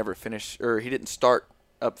he didn't never finish – or he didn't start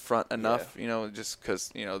up front enough, just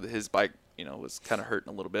because, his bike, was kind of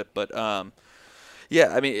hurting a little bit. But,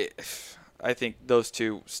 yeah, I mean, I think those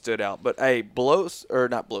two stood out. But, hey,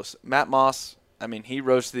 Matt Moss, I mean, he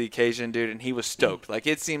rose to the occasion, dude, and he was stoked. Like,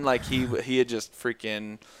 it seemed like he had just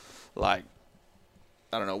freaking, like,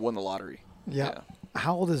 I don't know, won the lottery. Yeah.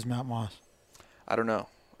 How old is Matt Moss? I don't know.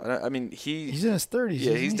 I mean, he's in his 30s.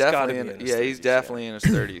 Yeah, he's definitely he's definitely in his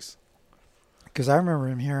 30s. Because I remember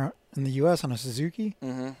him here in the U.S. on a Suzuki.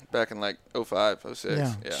 Mm-hmm. Back in like 05, 06.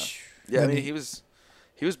 Yeah. Yeah, I mean, he was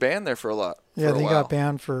banned there for a lot. Yeah, they got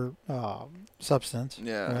banned for substance.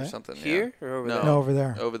 Yeah, right? or something. Here or over there? No, over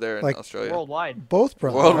there. Over there in like Australia. Worldwide. Both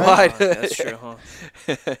brothers. Worldwide. Right? That's true,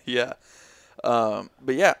 huh? Yeah.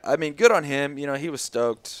 But yeah, I mean, good on him. He was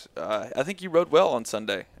stoked. I think he rode well on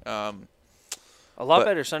Sunday. A lot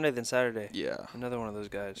better Sunday than Saturday. Yeah. Another one of those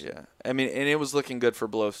guys. Yeah. I mean, and it was looking good for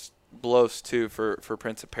Bloss too, for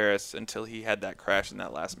Prince of Paris until he had that crash in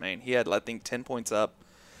that last main. He had, I think, 10 points up.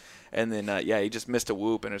 And then, he just missed a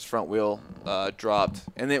whoop and his front wheel dropped.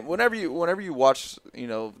 And then whenever you watch,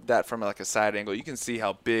 that from like a side angle, you can see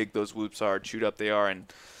how big those whoops are, chewed up they are,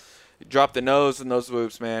 and drop the nose in those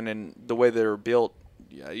whoops, man. And the way they're built,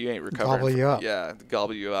 you ain't recovering. Gobble you up. Yeah,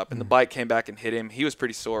 gobble you up. And the bike came back and hit him. He was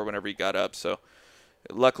pretty sore whenever he got up. So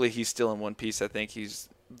luckily he's still in one piece. I think he's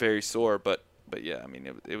very sore, but yeah, I mean,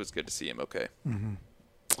 it was good to see him okay. Mm-hmm.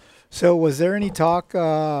 So was there any talk,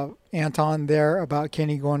 Anton, there about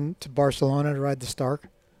Kenny going to Barcelona to ride the Stark?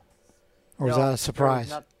 Or was that a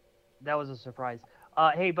surprise? That was a surprise.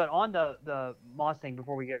 Hey, but on the Moss thing,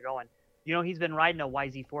 before we get going, he's been riding a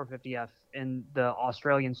YZ450F in the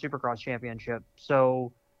Australian Supercross Championship.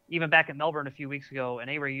 So even back in Melbourne a few weeks ago, and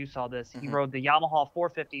A-Ray, you saw this, he rode the Yamaha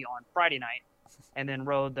 450 on Friday night and then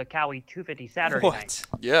rode the Cowie 250 Saturday night.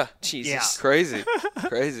 Yeah. Jesus. Yeah. Crazy.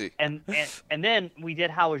 Crazy. And then we did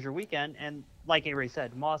How Was Your Weekend? And like A-Ray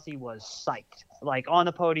said, Mossy was psyched. Like on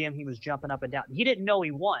the podium, he was jumping up and down. He didn't know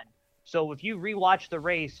he won. So if you rewatch the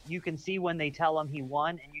race, you can see when they tell him he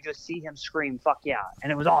won, and you just see him scream, "Fuck yeah!"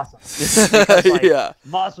 And it was awesome. Because, Yeah.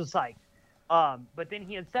 Moss was psyched. But then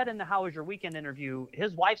he had said in the How Was Your Weekend interview,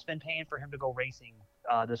 his wife's been paying for him to go racing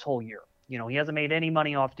this whole year. You know, he hasn't made any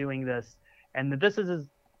money off doing this. And this is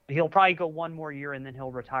he'll probably go one more year and then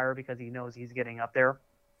he'll retire because he knows he's getting up there.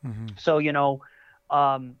 Mm-hmm. So, you know,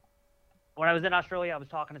 when I was in Australia, I was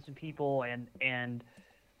talking to some people, and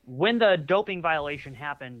when the doping violation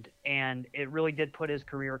happened, and it really did put his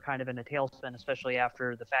career kind of in a tailspin, especially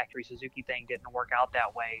after the factory Suzuki thing didn't work out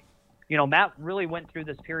that way. You know, Matt really went through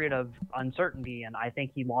this period of uncertainty, and I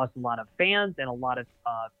think he lost a lot of fans and a lot of,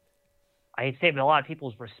 I hate to say it, but a lot of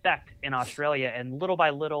people's respect in Australia. And little by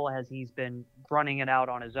little, as he's been running it out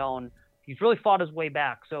on his own, he's really fought his way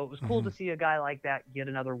back. So it was cool to see a guy like that get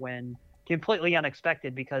another win, completely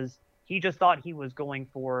unexpected, because he just thought he was going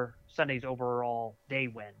for Sunday's overall day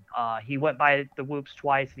win. He went by the whoops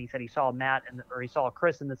twice, and he said he saw he saw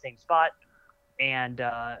Chris in the same spot, and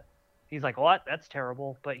he's like, "What? That's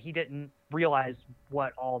terrible." But he didn't realize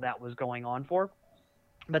what all that was going on for.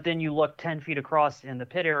 But then you look 10 feet across in the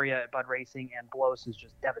pit area at Bud Racing, and Blows is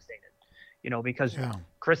just devastated. You know, because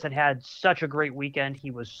Chris had such a great weekend.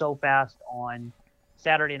 He was so fast on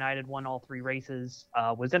Saturday night, had won all 3 races,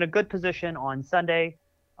 was in a good position on Sunday.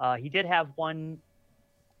 He did have one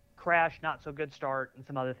crash, not so good start, and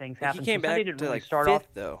some other things happened. He came back didn't to really like start 5th, off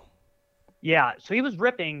though. Yeah, so he was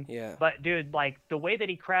ripping. Yeah. But dude, like the way that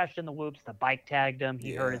he crashed in the whoops, the bike tagged him.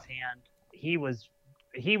 He hurt his hand. He was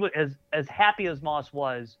as happy as Moss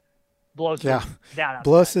was. Blows was that upset,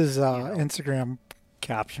 Bloss's Instagram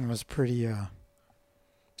caption was pretty.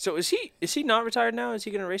 So is he not retired now? Is he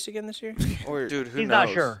going to race again this year? Or Dude, who he's knows? not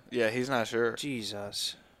sure. Yeah, he's not sure.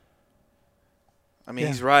 Jesus. I mean,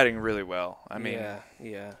 he's riding really well. I mean,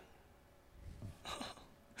 yeah.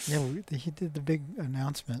 He did the big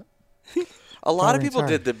announcement. A lot of people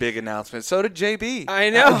did the big announcement. So did JB. I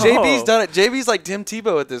know. JB's done it. JB's like Tim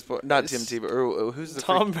Tebow at this point. Not Tim Tebow. Or who's the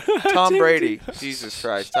Tom Brady. Jesus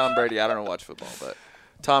Christ. Tom Brady. I don't know watch football, but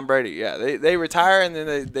Tom Brady. Yeah, they retire and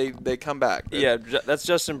then they come back. Yeah, that's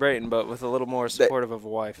Justin Brayton, but with a little more supportive of a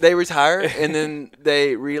wife. They retire and then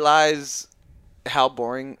they realize how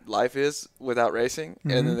boring life is without racing,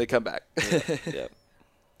 and then they come back. Yeah.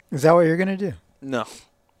 Is that what you're gonna do? No.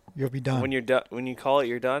 You'll be done. When you're done, when you call it,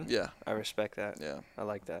 you're done. Yeah. I respect that. Yeah. I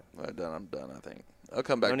like that. When I'm done, I'm done. I think I'll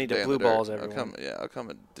come back. No need to to Day blue in the Dirt. balls everyone. I'll come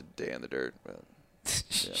a day in the dirt. But,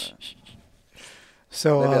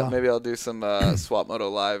 So maybe I'll do some Swap Moto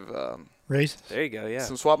Live races. There you go. Yeah.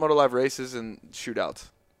 Some Swap Moto Live races and shootouts.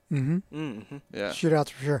 Mm-hmm. Yeah. Shootouts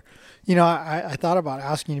for sure. You know, I thought about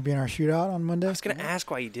asking you to be in our shootout on Monday. I was gonna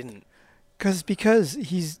ask why you didn't. Because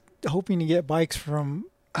he's hoping to get bikes from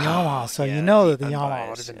Yamaha, so you know that the Yamaha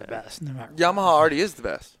would have been the best. No matter Yamaha already is the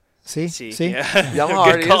best. See? Yeah. Yamaha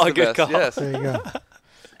already is the best. Call. Yes. There you go.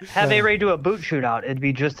 Have A-Ray do a boot shootout. It'd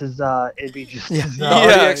be just as The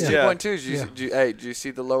RDX 2.2s. Do you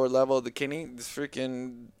see the lower level of the Kenny? This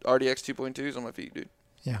freaking RDX 2.2s on my feet, dude.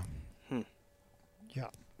 Yeah. Yeah.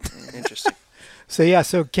 Interesting.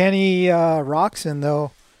 So Kenny Roxon,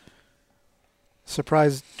 though,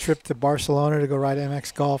 surprise trip to Barcelona to go ride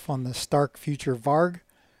MX Golf on the Stark Future Varg.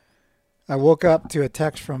 I woke up to a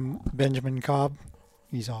text from Benjamin Cobb.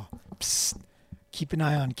 He's all, psst, keep an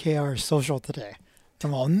eye on KR's social today.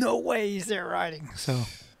 I'm all, no way he's there riding. So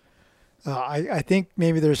I think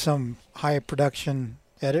maybe there's some high production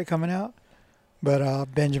edit coming out, but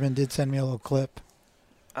Benjamin did send me a little clip.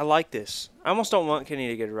 I like this. I almost don't want Kenny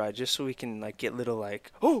to get a ride just so we can get little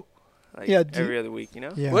every other week, you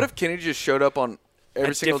know? Yeah. What if Kenny just showed up on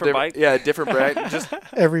every single different bike? Yeah, different bike, just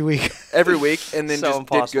every week, and then so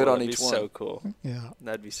just did good on That'd each be one. So cool. Yeah,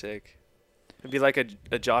 that'd be sick. It'd be like a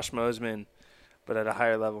Josh Mosman, but at a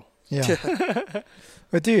higher level. Yeah.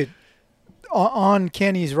 But dude, on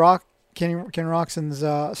Ken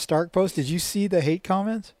Roxon's Stark post, did you see the hate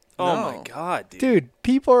comments? Oh No. my god, dude. Dude,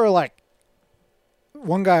 people are like,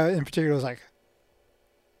 one guy in particular was like,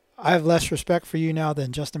 I have less respect for you now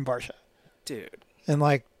than Justin Barcia. Dude. And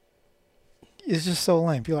it's just so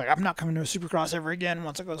lame. People are like, I'm not coming to a Supercross ever again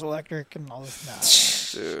once it goes electric and all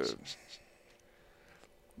this. Dude.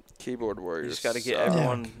 Keyboard Warriors. You just got to get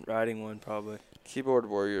everyone riding one, probably. Keyboard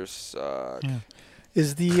Warriors suck. Yeah.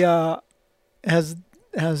 Is the has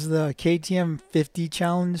the KTM 50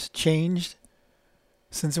 challenge changed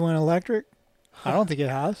since it went electric? I don't think it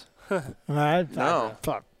has. No.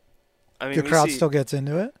 Fuck. I mean, the crowd still gets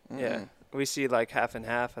into it. Yeah, we see half and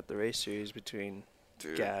half at the race series between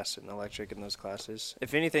gas and electric in those classes.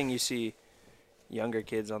 If anything, you see younger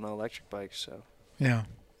kids on the electric bikes. So yeah.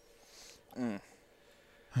 I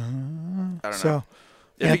don't know. So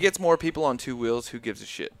if it gets more people on two wheels, who gives a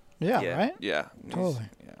shit? Yeah. Right. Yeah. Totally.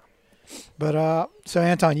 Yeah. But so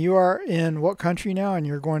Anton, you are in what country now, and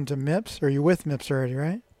you're going to MIPS? Or are you with MIPS already,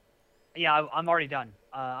 right? Yeah, I'm already done.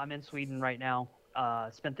 I'm in Sweden right now.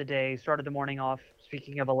 Spent the day, started the morning off,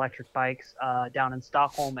 speaking of electric bikes, down in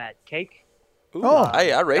Stockholm at Cake. Ooh,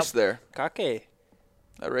 Hey, I raced there. Kake.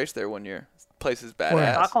 I raced there one year. This place is Where?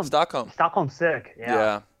 badass. Stockholm. Stockholm's sick.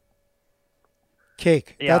 Yeah.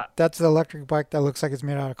 Cake. Yeah. That's the electric bike that looks like it's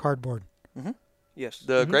made out of cardboard. Yes.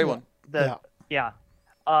 The gray one. Yeah.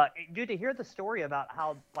 Dude, to hear the story about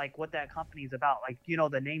how, like, what that company's about, like, you know,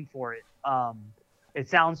 the name for it, it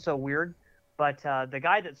sounds so weird, but the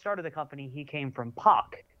guy that started the company, he came from POC,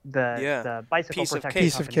 the bicycle Piece of protection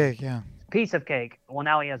Piece of company. cake, yeah. Piece of Cake. Well,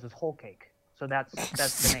 now he has his whole cake, so that's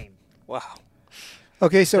the name. Wow.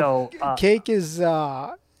 Okay, so So, Cake is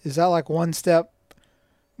that like one step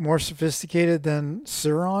more sophisticated than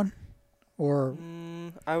Suron? Or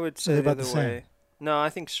I would they say the about other the same? way. No, I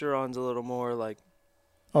think Suron's a little more like,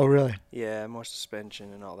 Oh, really? yeah, more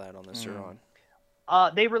suspension and all that on the Suron.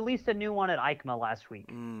 They released a new one at EICMA last week.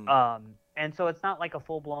 And so it's not like a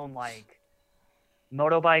full-blown, like,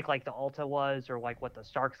 moto-bike like the Alta was or like what the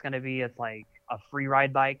Stark's going to be. It's like a free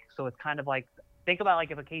ride bike. So it's kind of like, think about like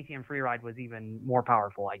if a KTM free ride was even more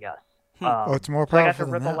powerful, I guess. Oh, it's more So I got to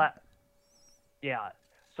powerful rip than a that. lap. Yeah.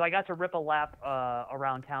 So I got to rip a lap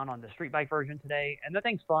around town on the street bike version today. And the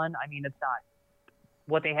thing's fun. I mean, it's not,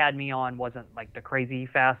 what they had me on wasn't like the crazy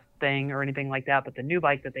fast thing or anything like that. But the new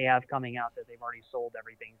bike that they have coming out that they've already sold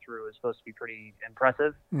everything through is supposed to be pretty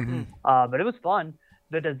impressive. But it was fun.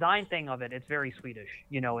 The design thing of it, it's very Swedish.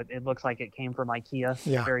 You know, it looks like it came from IKEA.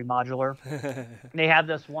 Yeah. It's very modular. They have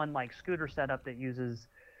this one like scooter setup that uses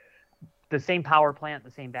the same power plant,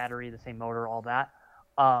 the same battery, the same motor, all that.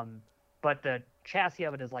 But the chassis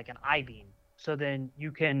of it is like an I-beam. So then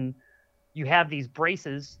you have these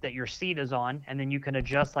braces that your seat is on, and then you can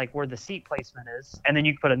adjust like where the seat placement is. And then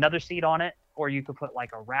you can put another seat on it, or you could put like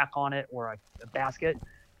a rack on it or a basket.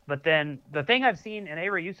 But then the thing I've seen, and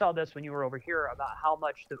Avery, you saw this when you were over here, about how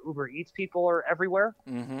much the Uber Eats people are everywhere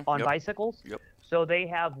on bicycles. Yep. So they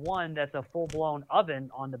have one that's a full-blown oven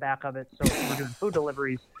on the back of it. So if you're doing food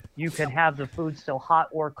deliveries, you can have the food still hot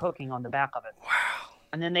or cooking on the back of it. Wow.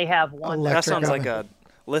 And then they have one. Electric That sounds like oven.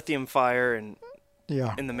 a lithium fire and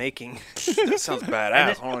Yeah. in the making. That sounds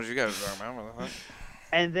badass. Hold on, you guys remember that?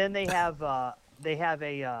 And then they have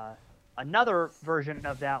another version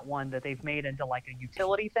of that one that they've made into like a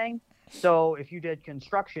utility thing. So if you did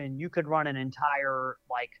construction, you could run an entire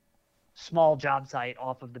like small job site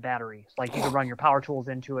off of the batteries. Like you could run your power tools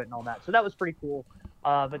into it and all that. So that was pretty cool.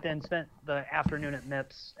 But then spent the afternoon at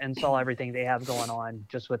MIPS and saw everything they have going on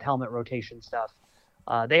just with helmet rotation stuff.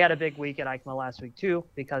 They had a big week at EICMA last week too,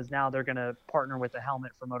 because now they're going to partner with the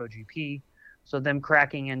helmet for MotoGP. So them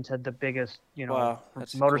cracking into the biggest, Wow,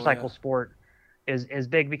 that's motorcycle cool, yeah. sport is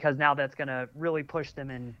big, because now that's going to really push them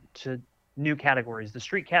into new categories. The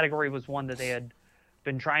street category was one that they had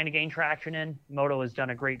been trying to gain traction in. Moto has done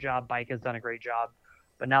a great job. Bike has done a great job.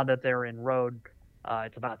 But now that they're in road,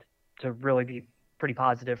 it's about to really be pretty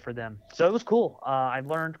positive for them. So it was cool. I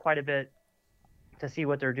learned quite a bit to see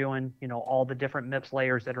what they're doing, all the different MIPS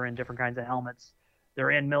layers that are in different kinds of helmets.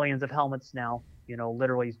 They're in millions of helmets now,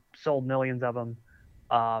 literally sold millions of them.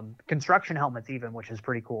 Construction helmets even, which is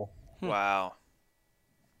pretty cool. Wow.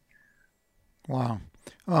 Wow.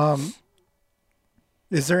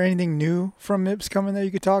 Is there anything new from MIPS coming that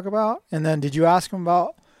you could talk about? And then did you ask them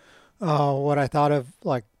about what I thought of,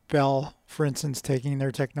 like Bell, for instance, taking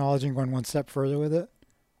their technology and going one step further with it?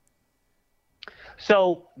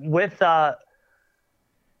 So with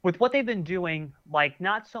what they've been doing, like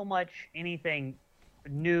not so much anything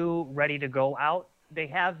new ready to go out. They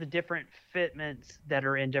have the different fitments that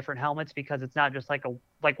are in different helmets, because it's not just like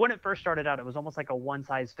when it first started out, it was almost like a one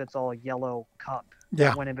size fits all yellow cup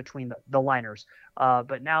that went in between the liners.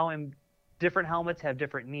 But now in different helmets have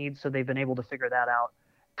different needs, so they've been able to figure that out.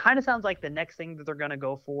 Kind of sounds like the next thing that they're going to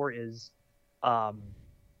go for is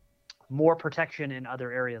more protection in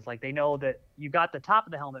other areas. Like they know that you got the top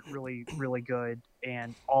of the helmet really, really good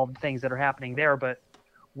and all the things that are happening there, but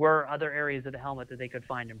were other areas of the helmet that they could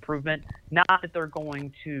find improvement. Not that they're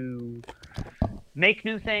going to make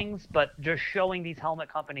new things, but just showing these helmet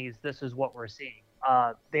companies, this is what we're seeing.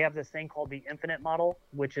 They have this thing called the Infinite model,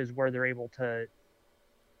 which is where they're able to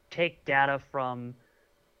take data from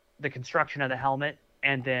the construction of the helmet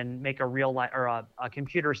and then make a real life or a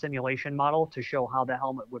computer simulation model to show how the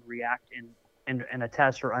helmet would react in a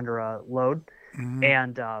test or under a load. Mm-hmm.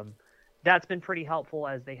 And that's been pretty helpful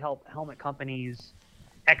as they help helmet companies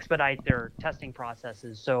expedite their testing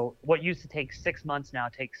processes. So what used to take 6 months now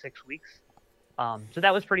takes 6 weeks. So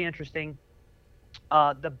that was pretty interesting.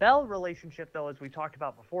 The Bell relationship, though, as we talked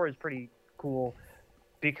about before, is pretty cool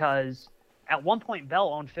because at one point Bell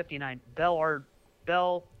owned 59.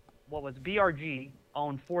 What was BRG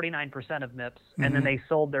owned 49% of MIPS, and then they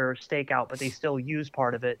sold their stake out, but they still use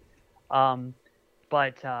part of it.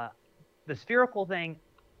 But the spherical thing,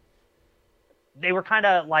 they were kind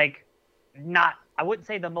of like not. I wouldn't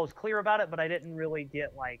say the most clear about it, but I didn't really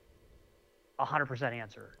get like 100%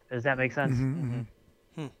 answer. Does that make sense?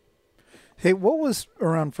 Hey, what was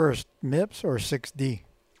around first, MIPS or 6D?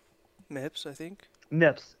 MIPS, I think.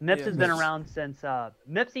 MIPS. MIPS Yeah, has been MIPS. around since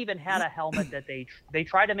MIPS even had a helmet that they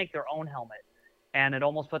tried to make their own helmet, and it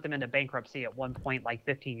almost put them into bankruptcy at one point, like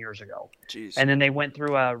 15 years ago. Jeez. And then they went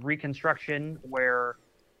through a reconstruction where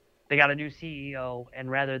they got a new CEO, and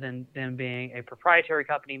rather than them being a proprietary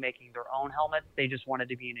company making their own helmets, they just wanted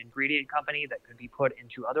to be an ingredient company that could be put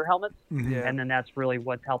into other helmets. Yeah. And then that's really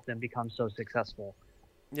what's helped them become so successful.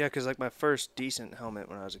 Yeah, because like my first decent helmet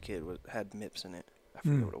when I was a kid had MIPS in it. I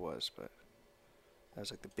forget what it was, but that was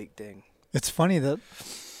like the big thing. It's funny that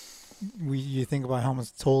you think about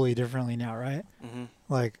helmets totally differently now, right? Mm-hmm.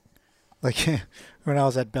 Like when I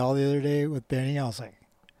was at Bell the other day with Benny, I was like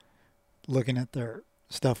looking at their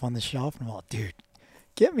stuff on the shelf, and I'm like, dude,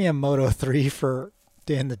 get me a Moto 3 for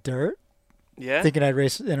in the dirt. Yeah. Thinking I'd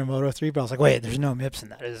race in a Moto 3, but I was like, wait, there's no MIPS in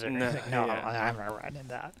that, is there? No, He's like, no, yeah. I'm not riding in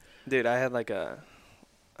that. Dude, I had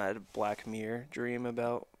a Black Mirror dream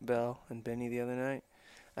about Bell and Benny the other night.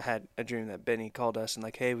 I had a dream that Benny called us and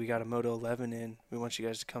like, hey, we got a Moto 11 in. We want you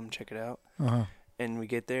guys to come check it out. Uh-huh. And we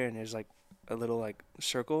get there and there's like a little like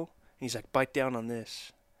circle. And he's like, bite down on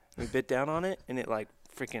this. And we bit down on it and it like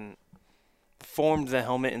freaking formed the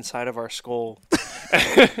helmet inside of our skull.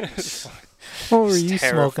 What were you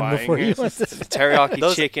smoking before you went to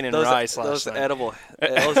Teriyaki chicken and rice last night.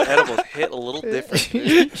 Those edibles hit a little different.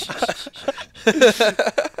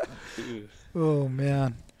 Oh,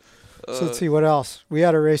 man. So let's see, what else? We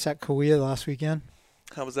had a race at Kauai last weekend.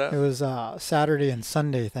 How was that? It was a Saturday and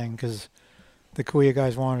Sunday thing because the Kauai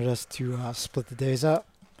guys wanted us to split the days up.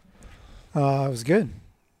 It was good.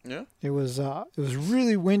 Yeah. It was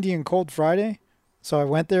really windy and cold Friday, so I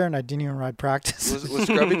went there and I didn't even ride practice. Was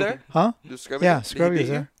Scrubby there? Huh? Was Scrubby Yeah, there? Scrubby was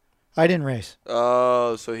there. I didn't race.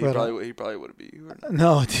 Oh, so he But, probably would have beat you. Or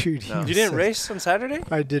No, dude. No. You didn't race on Saturday?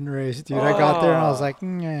 I didn't race, dude. I got there and I was like,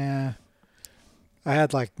 nah. I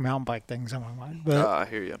had like mountain bike things on my mind, but I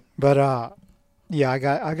hear you. But yeah,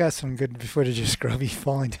 I got some good footage of Scrubby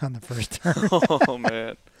falling down the first turn. Oh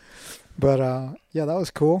man. But yeah, that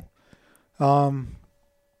was cool.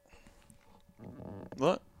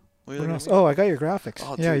 What? What else? Oh, I got your graphics.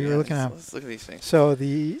 Oh, yeah, dude, you were looking at. Let's look at these things. So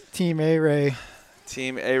the Team A-Ray.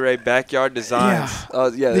 Team A-Ray Backyard Designs. Yeah.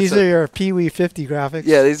 Oh yeah. These are your Pee Wee 50 graphics.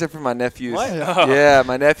 Yeah, these are for my nephews. What? Yeah,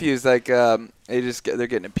 my nephews like they're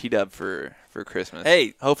getting a P-dub for Christmas.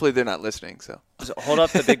 Hey. Hopefully they're not listening. So Hold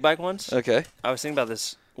up the big bike ones. okay. I was thinking about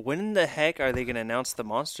this. When in the heck are they going to announce the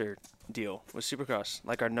Monster deal with Supercross?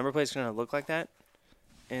 Like, our number plate's going to look like that?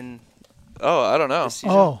 Oh, I don't know. This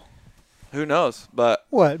season? Oh, Who knows? But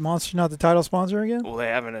what? Monster not the title sponsor again? Well, they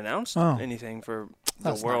haven't announced Oh. anything for the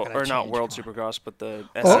That's not world, gonna or not change, World come Supercross, but the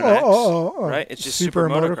Oh, SMX, oh. right? It's just Super Super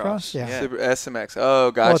Motocross? Motocross. Yeah. Super SMX.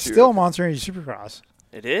 Oh, got Well, it's you. still Monster Energy Supercross.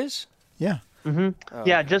 It is? Yeah. Mm-hmm. Oh.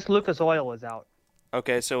 Yeah, just Lucas Oil is out.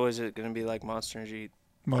 Okay, so is it going to be like Monster Energy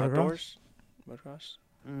Motocross? Outdoors?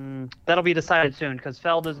 Motocross? That'll be decided soon because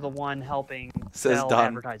Feld is the one helping Says sell Don.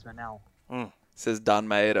 advertisement now. Says Don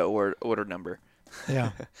Maeda order number.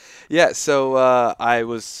 Yeah. Yeah, so I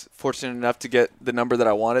was fortunate enough to get the number that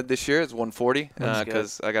I wanted this year. It's 140 That's good.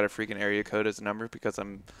 because I got a freaking area code as a number because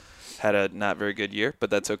had a not very good year,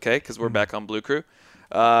 but that's okay because we're back on Blue Crew.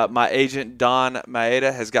 My agent, Don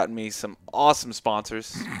Maeda, has gotten me some awesome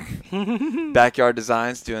sponsors. Backyard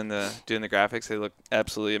Designs doing the graphics. They look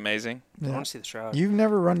absolutely amazing. I Yeah. want to see the shroud. You've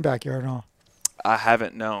never run Backyard, huh? I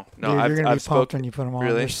haven't, no. Dude, you're I've going to be pumped spoken. when you put them on.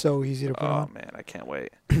 Really? They're so easy to put Oh, on. man, I can't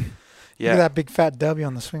wait. Look Yeah. at that big fat W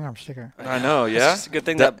on the swing arm sticker. I know, yeah. It's a good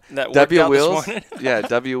thing Du- that worked W out Wheels. this morning. Yeah,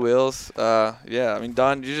 W Wheels. Yeah, I mean,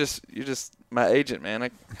 Don, you're just my agent, man.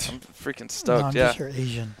 I'm freaking stoked. No, I'm yeah. just your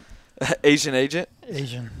Asian. Asian agent.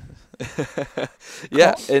 Asian.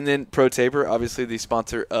 Yeah, and then Pro Taper, obviously the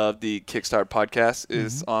sponsor of the Kickstart podcast,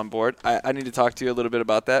 is on board. I need to talk to you a little bit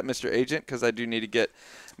about that, Mr. Agent, because I do need to get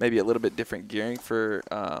maybe a little bit different gearing for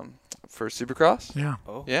Supercross. Yeah.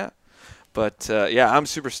 Oh. Yeah. But, yeah, I'm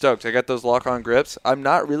super stoked. I got those lock-on grips. I'm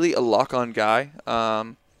not really a lock-on guy.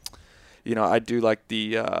 You know, I do like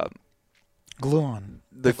the Glue on.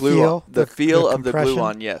 the feel of the glue compression.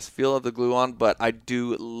 on, yes, feel of the glue on. But I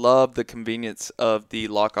do love the convenience of the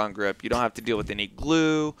lock-on grip. You don't have to deal with any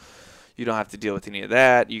glue. You don't have to deal with any of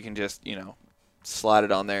that. You can just, slide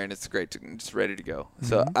it on there, and it's great. It's ready to go.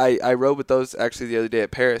 So I rode with those actually the other day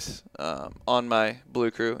at Paris on my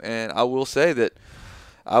Blue Crew, and I will say that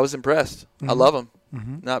I was impressed. I love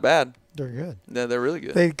them. Not bad. They're good. Yeah, they're really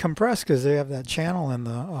good. They compress because they have that channel in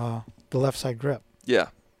the left side grip. Yeah.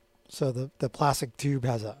 So the plastic tube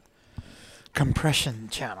has a compression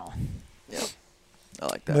channel. Yeah. I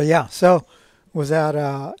like that. But yeah, so was at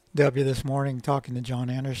W this morning talking to John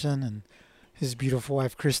Anderson and his beautiful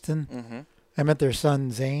wife Kristen. I met their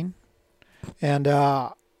son Zane, and yeah,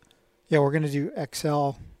 we're gonna do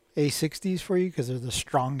XL A60s for you because they're the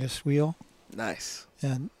strongest wheel. Nice.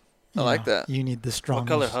 And I like that. You need the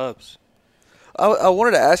strongest. What color hubs? I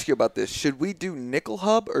wanted to ask you about this. Should we do nickel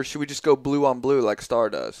hub or should we just go blue on blue like Star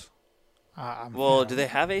does? Well, do they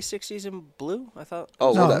have A60s in blue? I thought.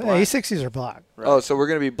 Oh, no, well, A60s are black. Right. Oh, so we're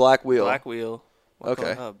gonna be black wheel. Black wheel. What Okay.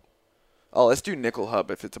 color hub? Oh, let's do nickel hub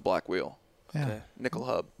if it's a black wheel. Yeah. Okay. Nickel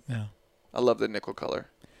hub. Yeah. I love the nickel color.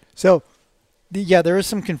 So, yeah, there was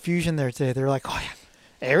some confusion there today. They were like, "Oh,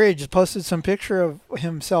 yeah, Ari just posted some picture of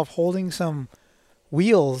himself holding some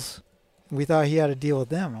wheels. We thought he had to deal with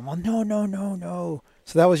them." I'm like, no.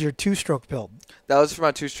 So that was your two-stroke build. That was for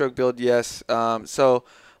my two-stroke build, yes. So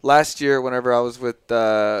last year, whenever I was with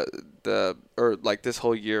this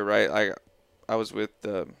whole year, right? I was with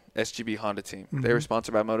the SGB Honda team. They were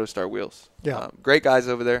sponsored by MotoStar wheels. Yeah. Great guys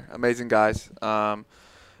over there, amazing guys.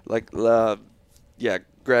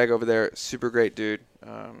 Greg over there, super great dude.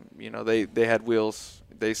 They had wheels.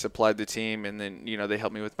 They supplied the team, and then they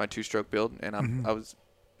helped me with my two-stroke build, and I was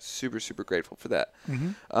super, super grateful for that.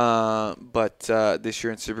 But this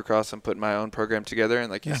year in Supercross, I'm putting my own program together,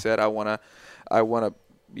 and like you said, I wanna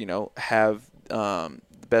have the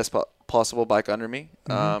best possible bike under me.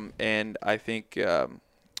 And I think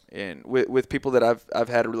with people that I've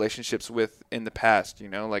had relationships with in the past,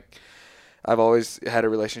 like I've always had a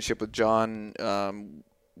relationship with John.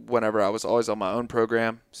 Whenever I was always on my own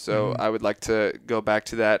program, so I would like to go back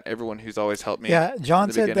to that. Everyone who's always helped me. Yeah,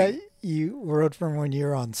 John said that you rode from when you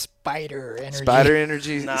were on Spider Energy. Spider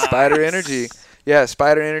Energy, Nice. Spider Energy. Yeah,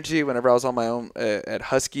 Spider Energy. Whenever I was on my own at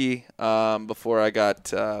Husky, before I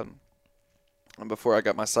got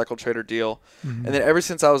my Cycle Trader deal, and then ever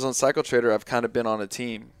since I was on Cycle Trader, I've kind of been on a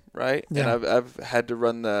team, right? Yeah. And I've had to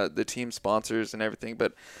run the team sponsors and everything,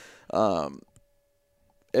 but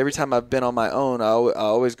every time I've been on my own, I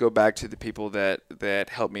always go back to the people that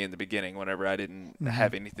helped me in the beginning whenever I didn't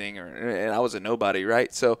have anything and I was a nobody,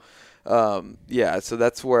 right? So, so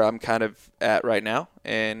that's where I'm kind of at right now,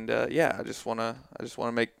 and I just wanna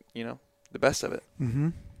make the best of it.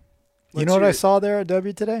 You know what I saw there at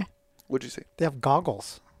W today? What'd you see? They have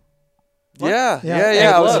goggles. Yeah.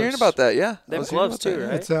 Yeah. I was gloves. hearing about that. Yeah, They I have was hearing gloves about that. too,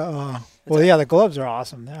 right? It's the gloves are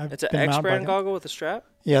awesome. It's an X-brand goggle with a strap?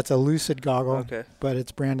 Yeah, it's a Lucid goggle. Okay. But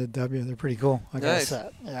it's branded W. They're pretty cool. I gotta Nice. say.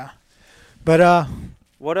 Yeah. But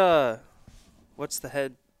what's the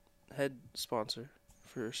head sponsor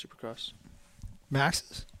for Supercross?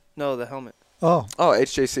 Max's? No, the helmet. Oh.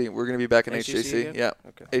 HJC. We're gonna be back in HJC HJC. again? Yeah.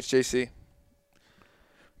 Okay. HJC.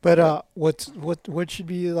 But what should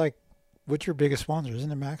be like? What's your biggest sponsor?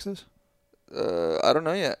 Isn't it Max's? I don't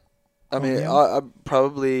know yet. I mean, O'Neill? I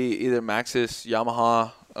probably either Maxxis,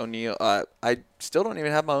 Yamaha, O'Neill. I still don't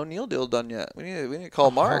even have my O'Neill deal done yet. We need to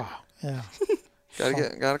call Mark. Yeah.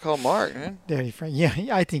 Gotta call Mark, man. Daddy friend. Yeah,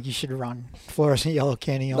 I think you should run fluorescent yellow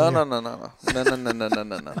candy. No. I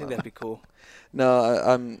think that'd be cool.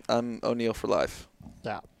 No, I'm O'Neill for life.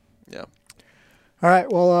 Yeah. Yeah. All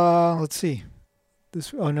right. Well, let's see.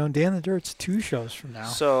 Dan the Dirt's 2 shows from now.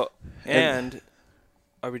 So, and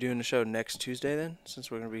are we doing the show next Tuesday then? Since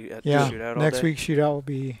we're going to be at the shootout all next day? week's shootout will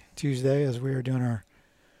be Tuesday as we are doing our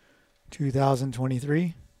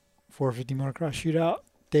 2023 450 motocross shootout.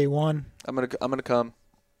 Day 1. I'm gonna come.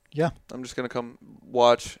 Yeah. I'm just gonna come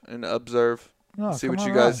watch and observe. Oh, see come what on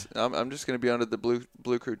you guys. I'm just gonna be under the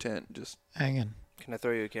blue crew tent. Just hanging. Can I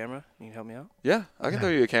throw you a camera? You can help me out? Yeah, I can throw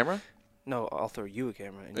you a camera. No, I'll throw you a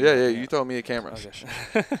camera. And Yeah, help me you out. throw me a camera.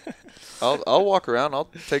 Okay. I'll walk around. I'll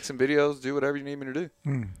take some videos. Do whatever you need me to do.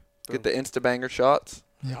 Get the Instabanger shots.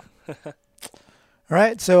 Yeah. All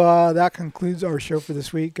right. So that concludes our show for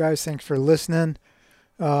this week, guys. Thanks for listening.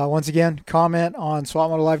 Once again, comment on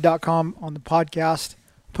swapmotolive.com on the podcast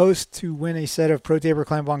post to win a set of Pro Taper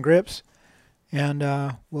clamp-on grips. And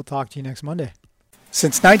we'll talk to you next Monday.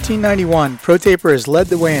 Since 1991, Pro Taper has led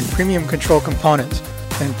the way in premium control components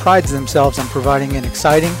and prides themselves on providing an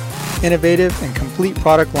exciting, innovative, and complete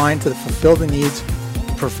product line to fulfill the needs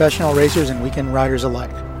of professional racers and weekend riders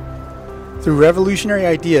alike. Through revolutionary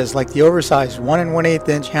ideas like the oversized 1 1/8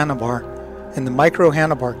 inch handlebar and the micro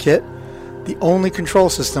handlebar kit, the only control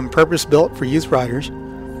system purpose-built for youth riders,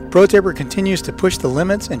 ProTaper continues to push the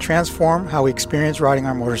limits and transform how we experience riding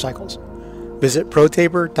our motorcycles. Visit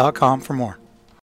protaper.com for more.